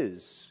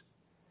is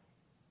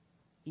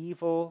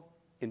evil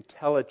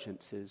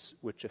intelligences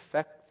which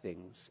affect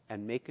things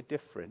and make a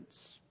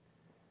difference.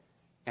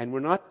 And we're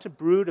not to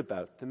brood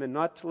about them and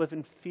not to live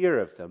in fear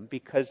of them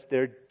because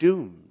they're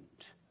doomed.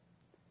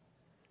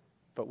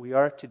 But we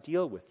are to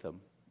deal with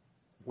them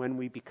when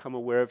we become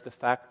aware of the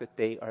fact that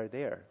they are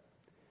there.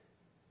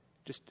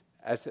 Just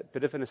as a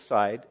bit of an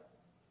aside,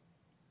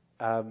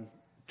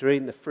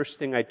 during the first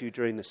thing I do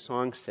during the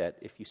song set,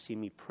 if you see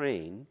me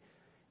praying,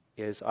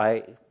 is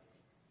I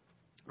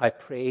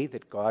pray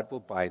that God will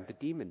bind the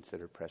demons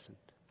that are present.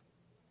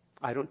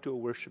 I don't do a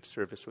worship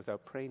service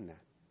without praying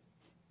that.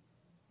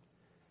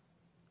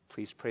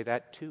 Please pray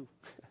that too.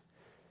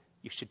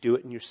 You should do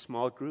it in your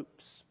small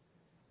groups.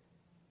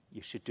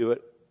 You should do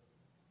it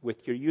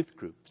with your youth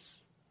groups.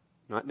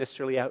 Not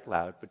necessarily out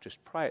loud, but just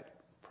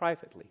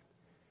privately.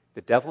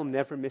 The devil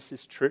never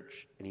misses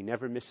church, and he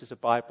never misses a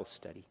Bible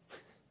study.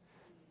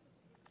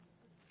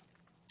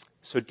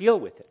 So deal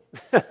with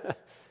it.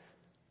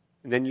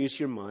 And then use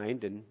your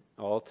mind and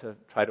all to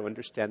try to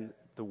understand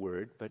the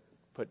word, but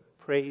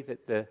pray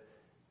that the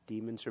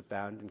demons are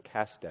bound and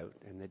cast out,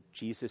 and that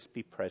Jesus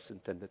be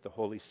present, and that the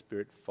Holy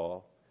Spirit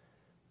fall,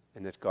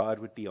 and that God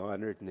would be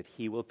honored, and that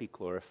he will be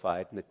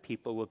glorified, and that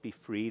people will be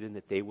freed, and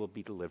that they will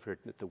be delivered,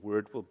 and that the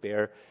word will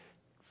bear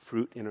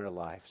fruit in our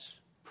lives.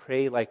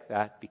 Pray like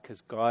that,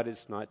 because God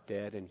is not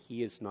dead, and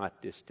he is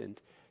not distant.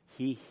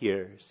 He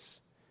hears,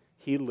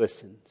 he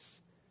listens,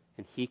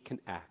 and he can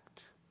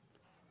act.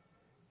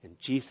 And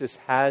Jesus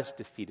has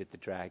defeated the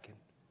dragon.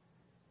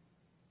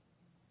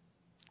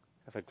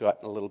 Have I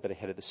gotten a little bit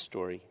ahead of the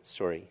story?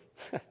 Sorry.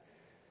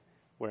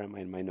 Where am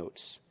I in my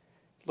notes?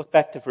 Look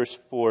back to verse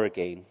 4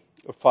 again,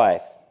 or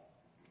 5.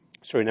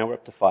 Sorry, now we're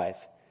up to 5.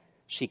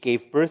 She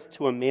gave birth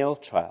to a male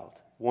child,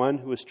 one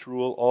who is to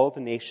rule all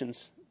the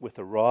nations with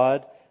a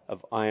rod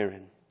of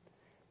iron.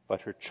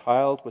 But her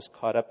child was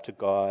caught up to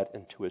God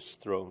and to his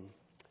throne.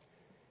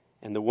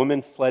 And the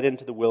woman fled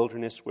into the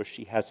wilderness, where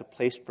she has a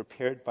place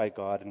prepared by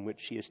God in which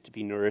she is to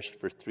be nourished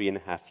for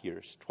 3.5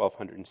 years,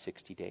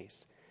 1,260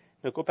 days.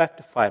 Now go back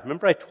to 5.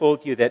 Remember I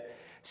told you that,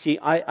 see,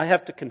 I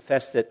have to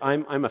confess that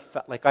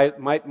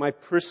my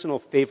personal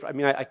favorite,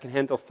 I can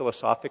handle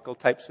philosophical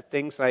types of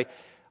things. I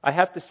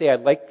have to say I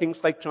like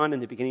things like John.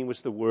 In the beginning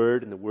was the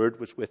Word, and the Word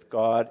was with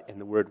God, and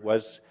the Word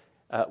was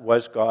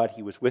God.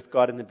 He was with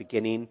God in the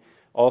beginning.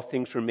 All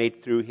things were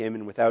made through him,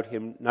 and without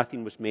him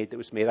nothing was made that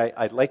was made.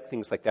 I like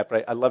things like that,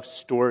 but I love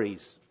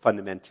stories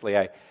fundamentally.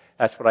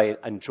 That's what I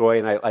enjoy,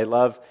 and I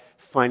love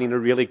finding a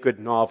really good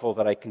novel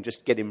that I can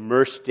just get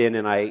immersed in,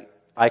 and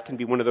I can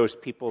be one of those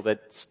people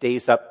that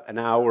stays up an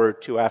hour or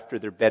two after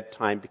their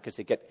bedtime because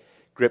they get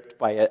gripped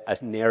by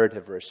a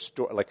narrative or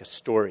like a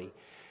story.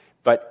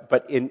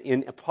 But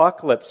in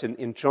Apocalypse,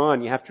 in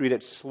John, you have to read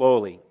it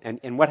slowly.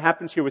 And what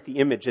happens here with the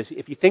image is,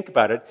 if you think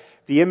about it,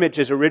 the image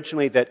is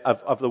originally that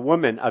of the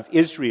woman, of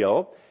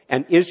Israel,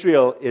 and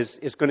Israel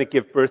is going to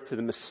give birth to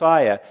the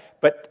Messiah.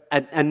 But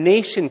a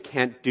nation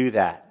can't do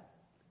that.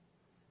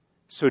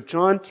 So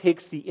John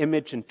takes the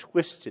image and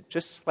twists it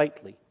just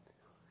slightly.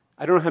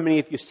 I don't know how many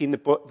of you have seen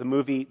the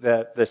movie,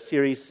 the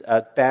series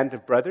Band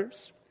of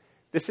Brothers.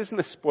 This isn't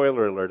a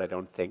spoiler alert, I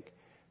don't think.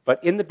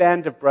 But in the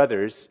Band of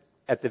Brothers,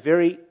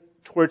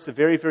 towards the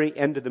very, very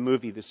end of the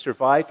movie, the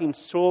surviving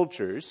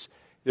soldiers,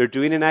 they're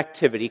doing an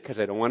activity, because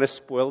I don't want to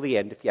spoil the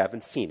end if you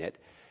haven't seen it.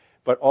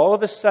 But all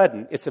of a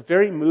sudden, it's a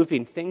very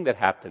moving thing that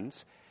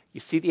happens. You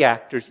see the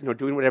actors,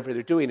 doing whatever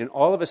they're doing, and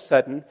all of a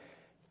sudden,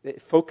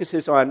 it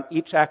focuses on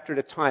each actor at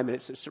a time, and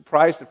it's a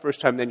surprise the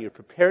first time, then you're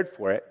prepared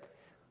for it.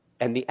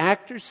 And the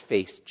actor's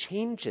face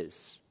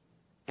changes,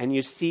 and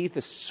you see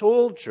the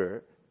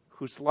soldier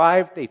whose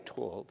life they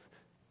told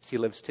as he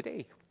lives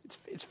today.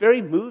 It's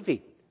very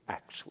moving,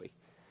 actually.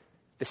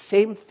 The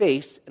same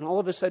face, and all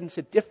of a sudden it's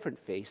a different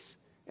face,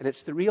 and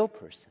it's the real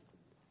person.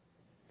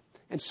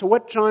 And so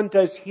what John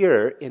does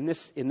here in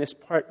this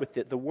part with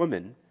the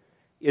woman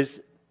is,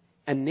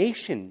 a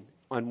nation,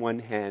 on one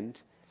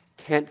hand,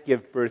 can't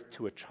give birth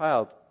to a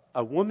child.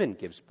 A woman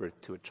gives birth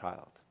to a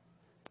child.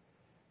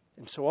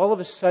 And so all of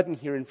a sudden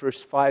here in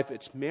verse 5,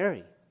 it's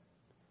Mary.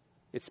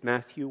 It's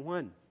Matthew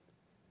 1.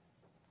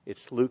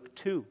 It's Luke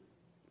 2.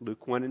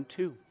 Luke 1 and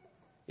 2.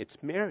 It's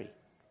Mary.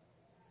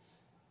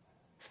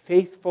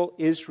 Faithful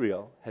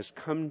Israel has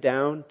come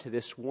down to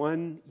this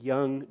one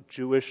young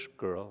Jewish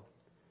girl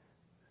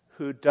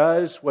who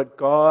does what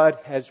God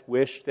has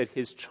wished that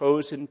his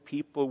chosen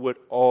people would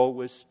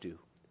always do.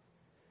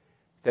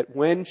 That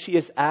when she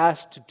is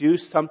asked to do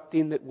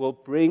something that will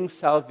bring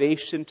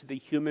salvation to the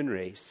human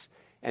race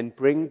and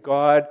bring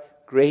God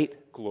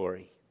great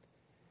glory,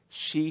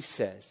 she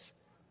says,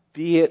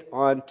 "Be it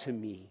unto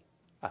me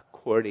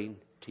according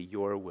to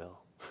your will."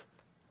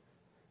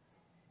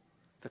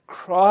 The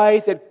cry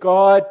that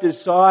God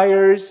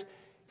desires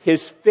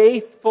his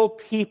faithful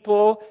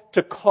people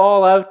to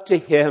call out to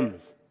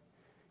him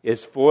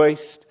is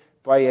voiced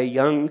by a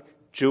young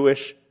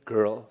Jewish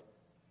girl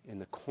in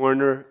the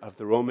corner of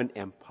the Roman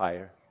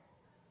Empire.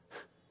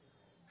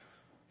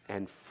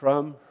 And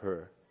from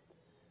her,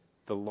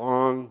 the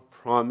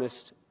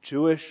long-promised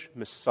Jewish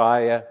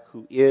Messiah,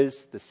 who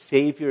is the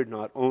Savior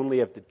not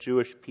only of the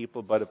Jewish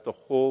people, but of the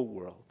whole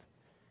world,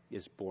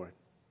 is born.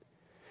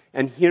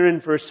 And here in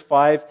verse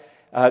 5,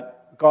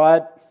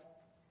 God,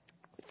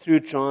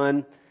 through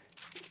John,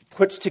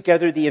 puts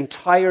together the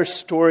entire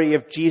story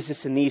of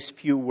Jesus in these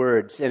few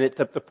words. And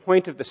the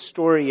point of the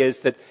story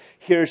is that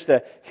here's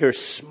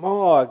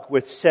Smaug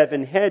with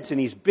 7 heads, and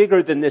he's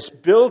bigger than this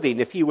building.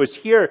 If he was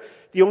here,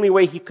 the only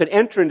way he could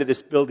enter into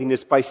this building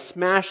is by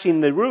smashing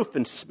the roof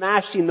and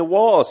smashing the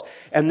walls.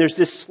 And there's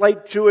this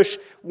slight Jewish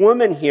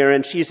woman here,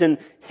 and she's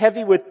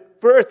heavy with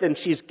birth, and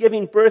she's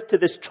giving birth to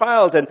this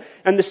child, and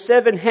the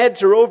 7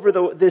 heads are over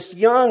this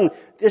young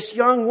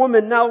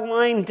woman now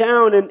lying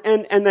down,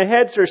 and the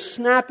heads are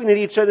snapping at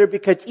each other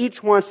because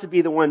each wants to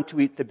be the one to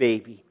eat the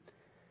baby.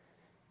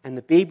 And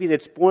the baby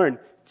that's born,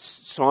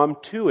 Psalm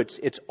 2,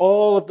 it's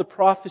all of the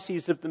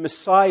prophecies of the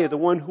Messiah, the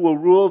one who will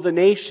rule the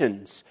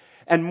nations,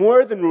 and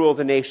more than rule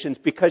the nations,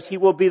 because he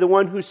will be the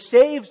one who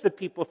saves the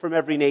people from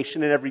every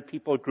nation and every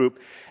people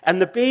group.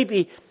 And the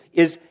baby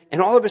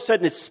and all of a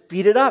sudden it's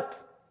speeded up.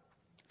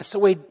 That's the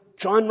way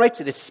John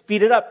writes it. It's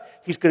speeded up.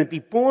 He's going to be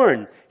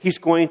born. He's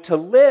going to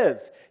live.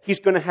 He's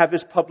going to have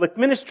his public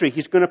ministry.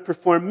 He's going to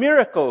perform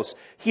miracles.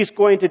 He's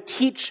going to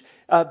teach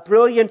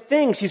brilliant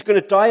things. He's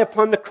going to die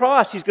upon the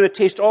cross. He's going to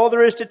taste all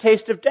there is to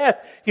taste of death.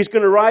 He's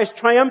going to rise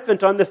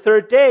triumphant on the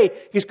 3rd day.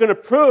 He's going to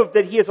prove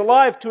that he is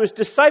alive to his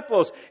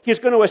disciples. He's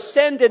going to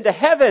ascend into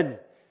heaven.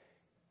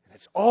 And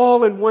it's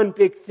all in one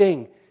big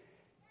thing.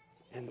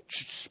 And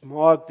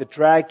Smaug, the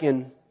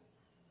dragon,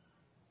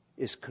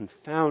 is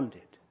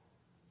confounded.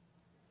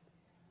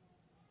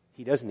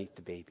 He doesn't eat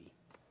the baby.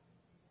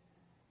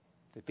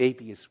 The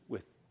baby is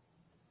with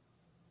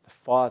the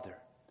Father,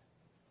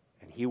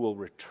 and he will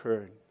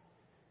return.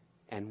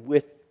 And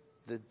with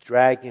the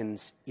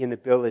dragon's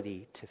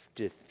inability to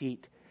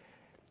defeat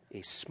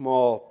a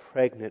small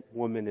pregnant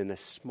woman and a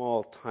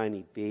small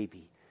tiny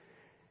baby,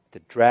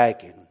 the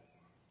dragon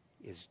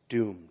is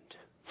doomed.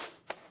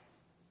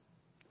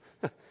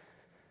 The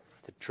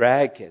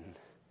dragon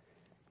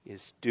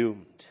is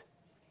doomed.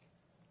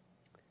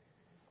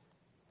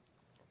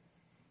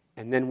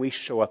 And then we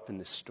show up in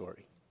this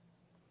story.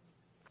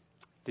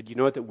 Did you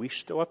know that we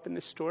show up in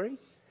this story?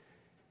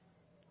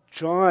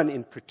 John,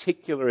 in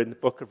particular, in the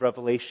book of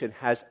Revelation,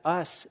 has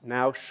us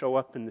now show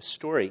up in the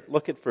story.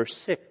 Look at verse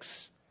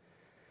 6.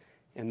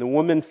 And the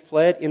woman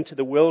fled into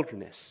the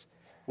wilderness,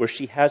 where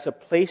she has a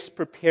place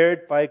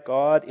prepared by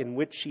God in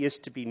which she is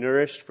to be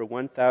nourished for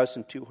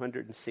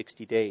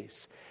 1,260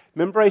 days.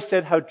 Remember I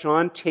said how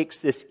John takes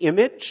this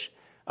image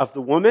of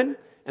the woman,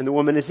 and the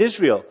woman is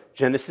Israel,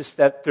 Genesis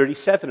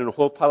 37, and a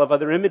whole pile of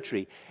other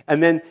imagery.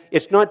 And then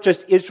it's not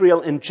just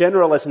Israel in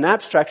general as an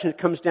abstraction, it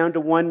comes down to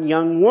one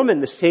young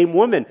woman, the same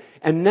woman.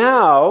 And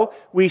now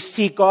we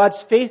see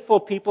God's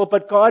faithful people,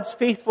 but God's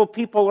faithful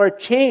people are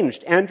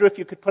changed. Andrew, if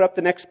you could put up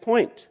the next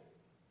point.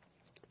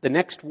 The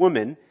next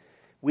woman,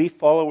 we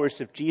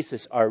followers of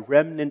Jesus are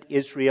remnant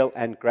Israel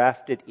and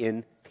grafted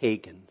in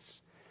pagans.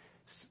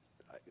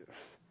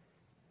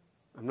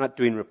 I'm not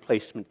doing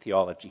replacement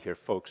theology here,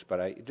 folks,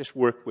 but just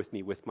work with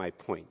me with my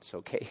points,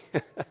 okay?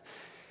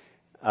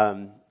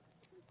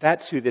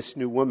 That's who this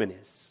new woman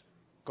is.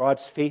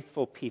 God's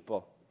faithful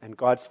people. And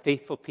God's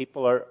faithful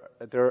people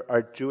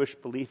are Jewish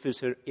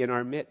believers in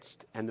our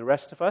midst. And the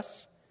rest of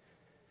us,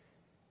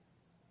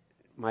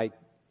 my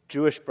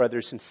Jewish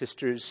brothers and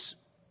sisters,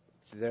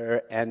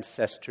 their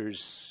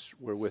ancestors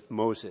were with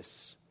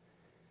Moses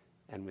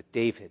and with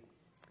David.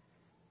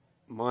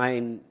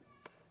 Mine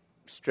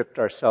stripped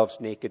ourselves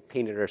naked,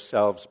 painted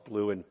ourselves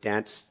blue, and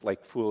danced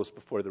like fools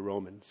before the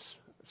Romans.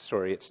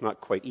 Sorry, it's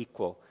not quite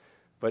equal.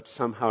 But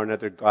somehow or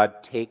another,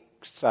 God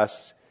takes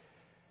us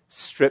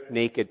stripped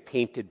naked,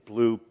 painted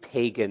blue,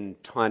 pagan,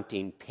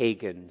 taunting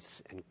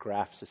pagans, and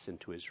grafts us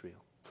into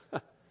Israel.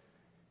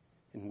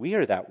 And we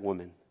are that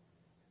woman.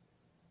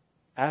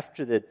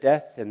 After the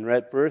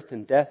birth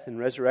and death and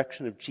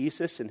resurrection of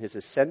Jesus and his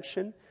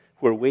ascension,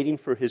 who are waiting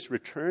for his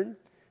return,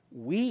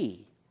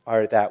 we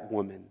are that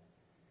woman.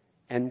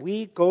 And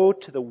we go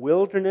to the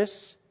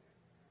wilderness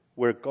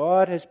where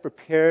God has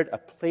prepared a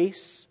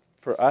place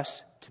for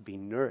us to be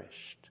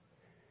nourished.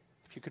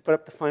 If you could put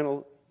up the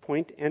final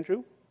point,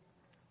 Andrew.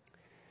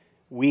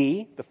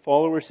 We, the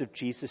followers of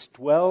Jesus,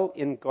 dwell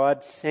in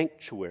God's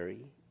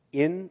sanctuary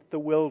in the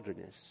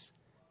wilderness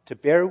to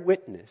bear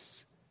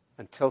witness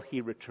until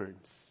he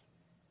returns.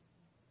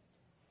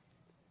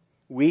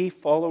 We,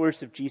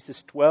 followers of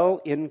Jesus, dwell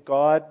in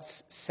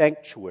God's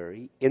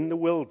sanctuary in the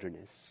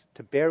wilderness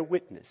to bear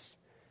witness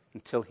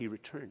until he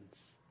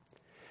returns.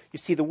 You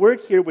see, the word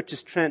here, which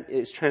is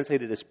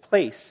translated as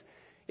place,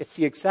 it's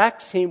the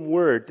exact same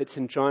word that's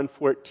in John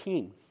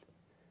 14.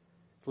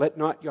 Let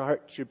not your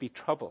heart be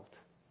troubled.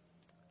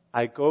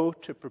 I go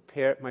to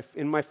prepare,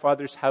 in my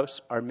Father's house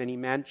are many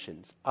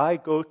mansions. I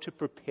go to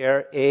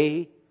prepare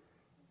a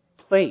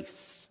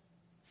place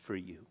for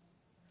you.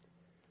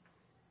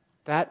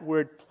 That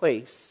word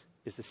place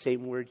is the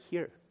same word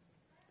here.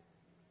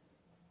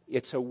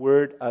 It's a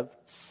word of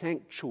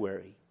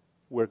sanctuary,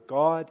 where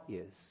God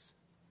is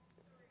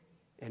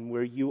and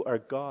where you are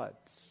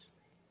God's.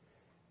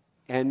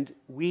 And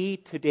we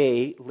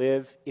today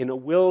live in a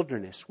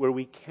wilderness where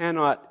we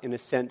cannot, in a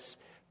sense,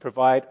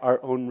 provide our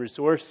own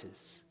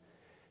resources.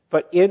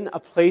 But in a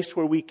place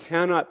where we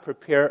cannot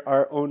prepare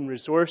our own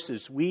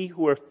resources, we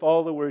who are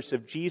followers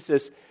of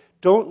Jesus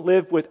don't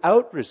live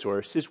without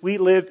resources. We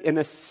live in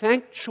a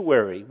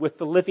sanctuary with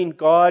the living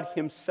God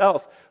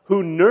himself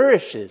who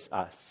nourishes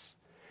us.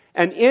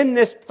 And in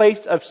this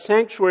place of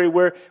sanctuary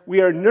where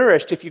we are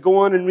nourished, if you go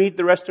on and read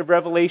the rest of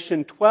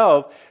Revelation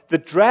 12, the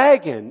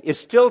dragon is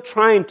still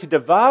trying to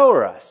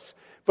devour us.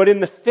 But in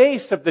the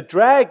face of the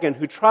dragon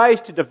who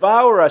tries to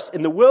devour us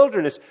in the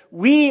wilderness,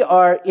 we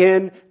are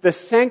in the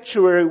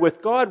sanctuary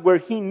with God where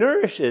he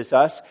nourishes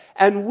us,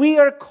 and we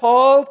are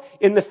called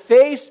in the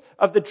face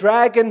of the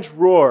dragon's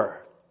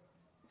roar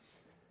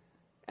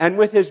and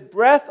with his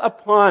breath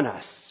upon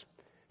us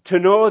to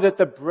know that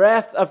the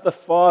breath of the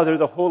Father,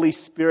 the Holy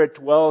Spirit,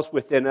 dwells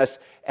within us,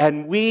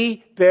 and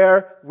we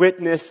bear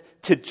witness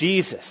to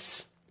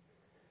Jesus.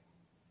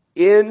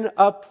 In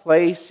a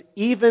place,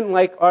 even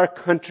like our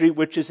country,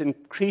 which is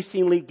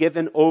increasingly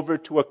given over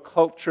to a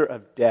culture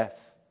of death,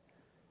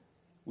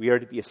 we are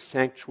to be a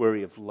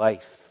sanctuary of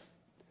life,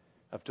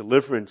 of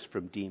deliverance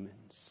from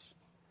demons,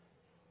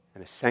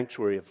 and a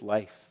sanctuary of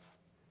life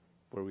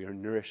where we are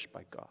nourished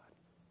by God.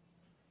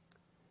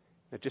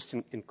 Now, just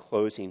in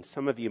closing,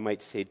 some of you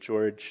might say,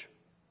 George,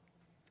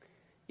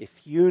 if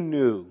you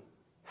knew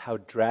how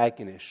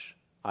dragonish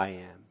I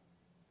am,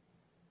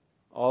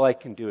 all I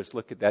can do is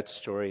look at that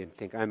story and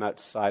think I'm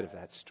outside of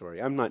that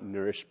story. I'm not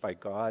nourished by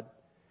God.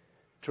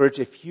 George,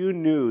 if you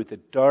knew the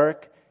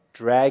dark,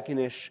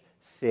 dragonish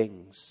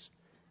things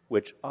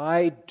which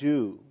I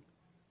do,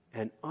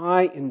 and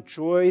I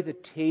enjoy the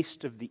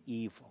taste of the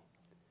evil.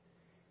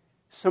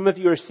 Some of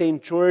you are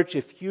saying, George,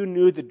 if you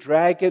knew the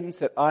dragons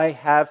that I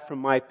have from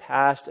my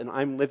past and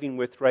I'm living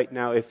with right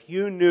now, if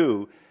you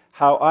knew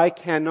how I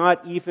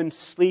cannot even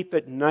sleep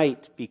at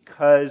night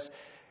because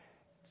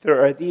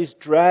there are these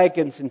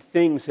dragons and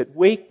things that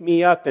wake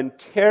me up and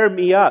tear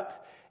me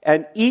up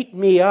and eat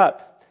me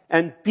up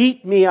and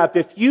beat me up.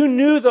 If you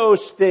knew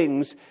those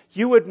things,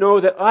 you would know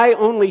that I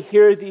only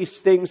hear these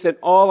things and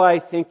all I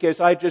think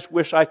is, I just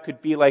wish I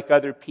could be like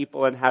other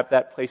people and have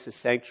that place of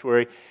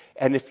sanctuary.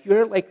 And if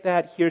you're like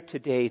that here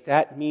today,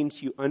 that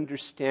means you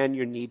understand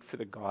your need for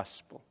the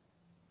gospel.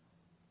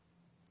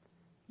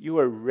 You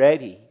are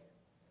ready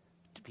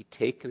to be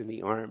taken in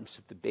the arms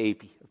of the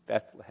baby of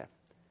Bethlehem,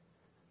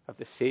 of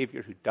the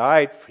Savior who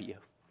died for you.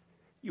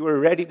 You are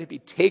ready to be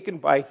taken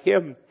by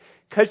him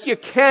because you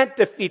can't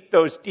defeat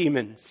those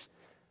demons.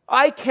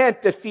 I can't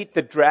defeat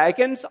the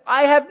dragons.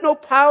 I have no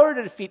power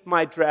to defeat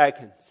my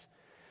dragons.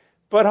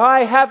 But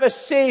I have a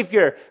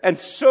Savior, and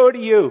so do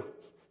you,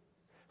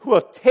 who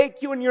will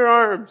take you in your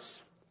arms.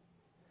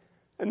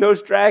 And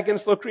those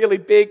dragons look really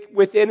big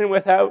within and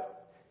without.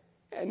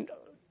 And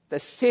the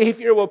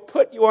Savior will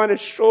put you on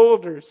his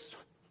shoulders.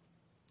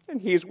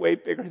 And he's way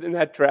bigger than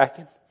that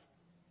dragon.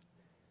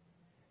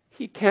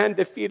 He can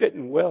defeat it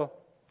and will.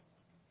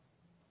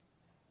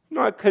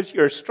 Not because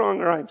you're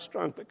strong or I'm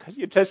strong, but because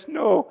you just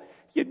know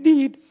you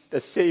need the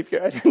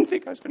Savior. I didn't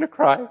think I was going to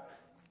cry.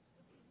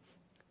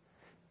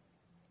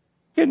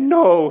 You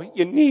know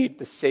you need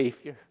the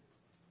Savior.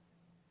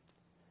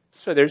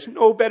 So there's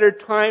no better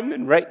time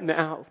than right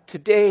now,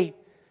 today,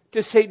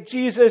 to say,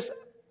 Jesus,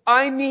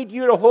 I need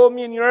you to hold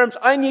me in your arms.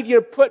 I need you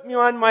to put me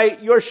on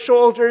your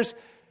shoulders.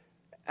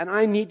 And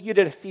I need you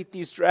to defeat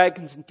these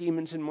dragons and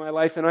demons in my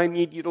life. And I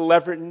need you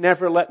to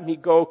never let me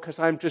go because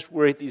I'm just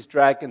worried these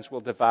dragons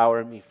will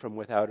devour me from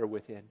without or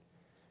within.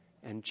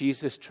 And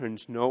Jesus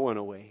turns no one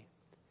away.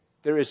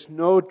 There is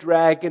no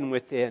dragon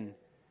within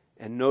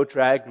and no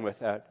dragon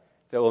without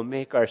that will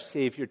make our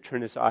Savior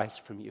turn his eyes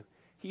from you.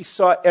 He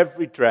saw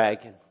every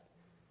dragon.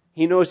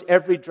 He knows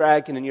every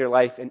dragon in your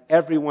life, and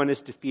everyone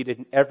is defeated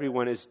and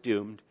everyone is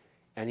doomed.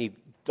 And he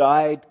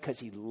died because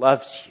he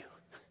loves you.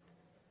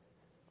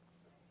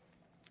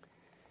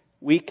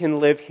 We can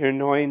live here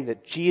knowing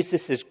that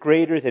Jesus is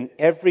greater than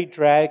every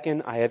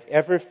dragon I have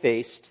ever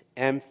faced,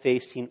 am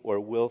facing, or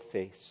will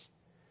face.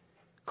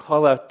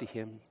 Call out to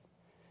him.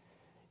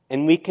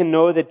 And we can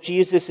know that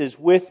Jesus is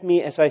with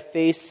me as I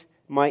face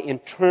my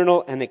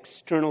internal and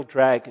external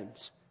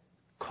dragons.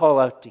 Call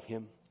out to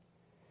him.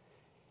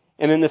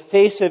 And in the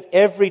face of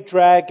every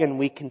dragon,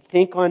 we can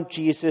think on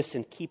Jesus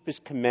and keep his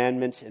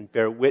commandments and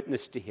bear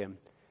witness to him.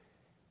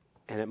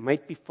 And it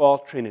might be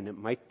faltering and it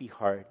might be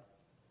hard,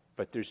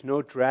 but there's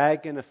no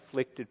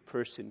dragon-afflicted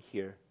person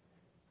here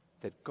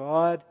that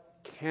God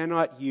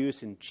cannot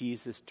use in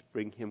Jesus to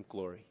bring him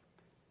glory.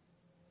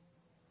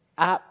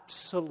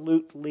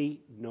 Absolutely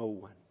no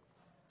one.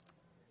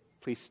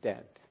 Please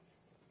stand.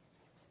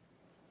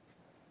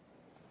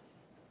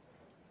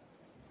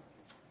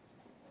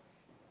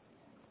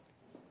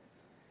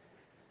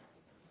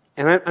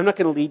 And I'm not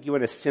going to lead you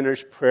in a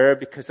sinner's prayer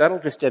because that'll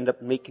just end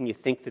up making you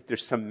think that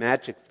there's some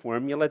magic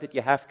formula that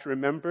you have to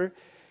remember.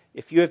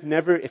 If you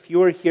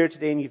are here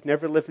today and you've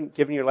never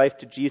given your life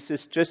to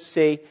Jesus, just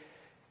say,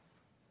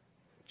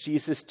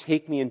 Jesus,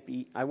 take me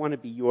and I want to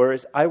be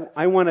yours. I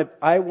want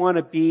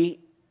to be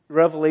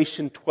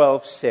Revelation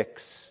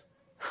 12:6.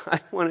 I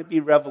want to be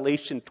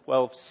Revelation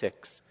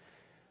 12:6.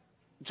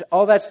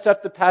 All that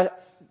stuff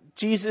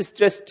Jesus,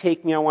 just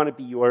take me, I want to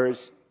be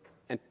yours.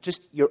 And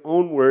just your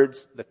own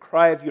words, the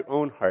cry of your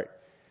own heart.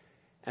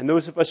 And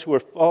those of us who are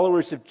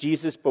followers of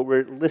Jesus, but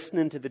we're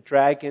listening to the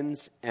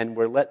dragons and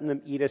we're letting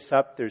them eat us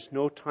up, there's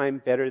no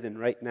time better than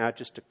right now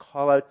just to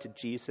call out to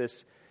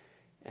Jesus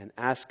and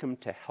ask him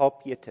to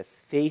help you to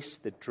face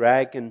the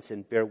dragons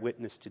and bear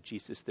witness to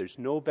Jesus. There's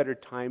no better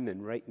time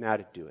than right now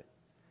to do it.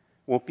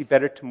 Won't be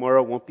better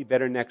tomorrow, won't be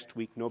better next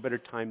week, no better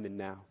time than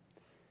now.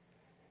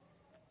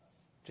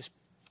 Just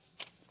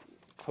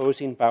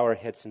closing, bow our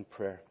heads in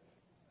prayer.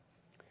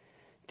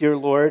 Dear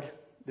Lord,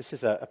 this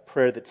is a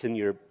prayer that's in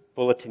your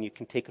bulletin. You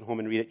can take it home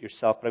and read it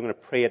yourself, but I'm going to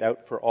pray it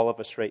out for all of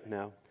us right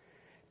now.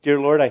 Dear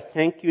Lord, I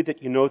thank you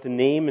that you know the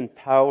name and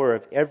power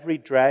of every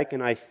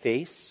dragon I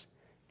face,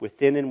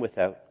 within and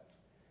without.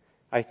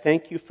 I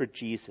thank you for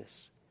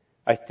Jesus.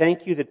 I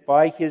thank you that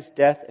by his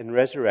death and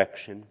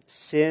resurrection,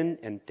 sin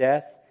and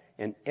death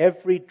and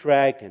every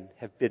dragon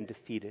have been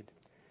defeated.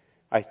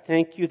 I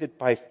thank you that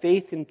by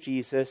faith in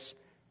Jesus,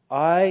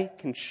 I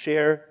can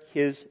share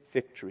his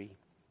victory.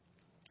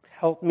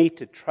 Help me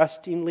to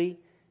trustingly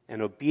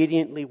and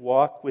obediently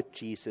walk with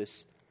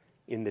Jesus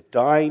in the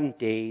dying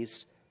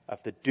days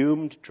of the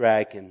doomed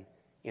dragon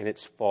and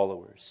its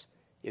followers.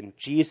 In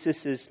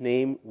Jesus'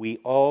 name we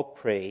all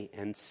pray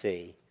and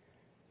say,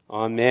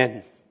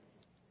 Amen.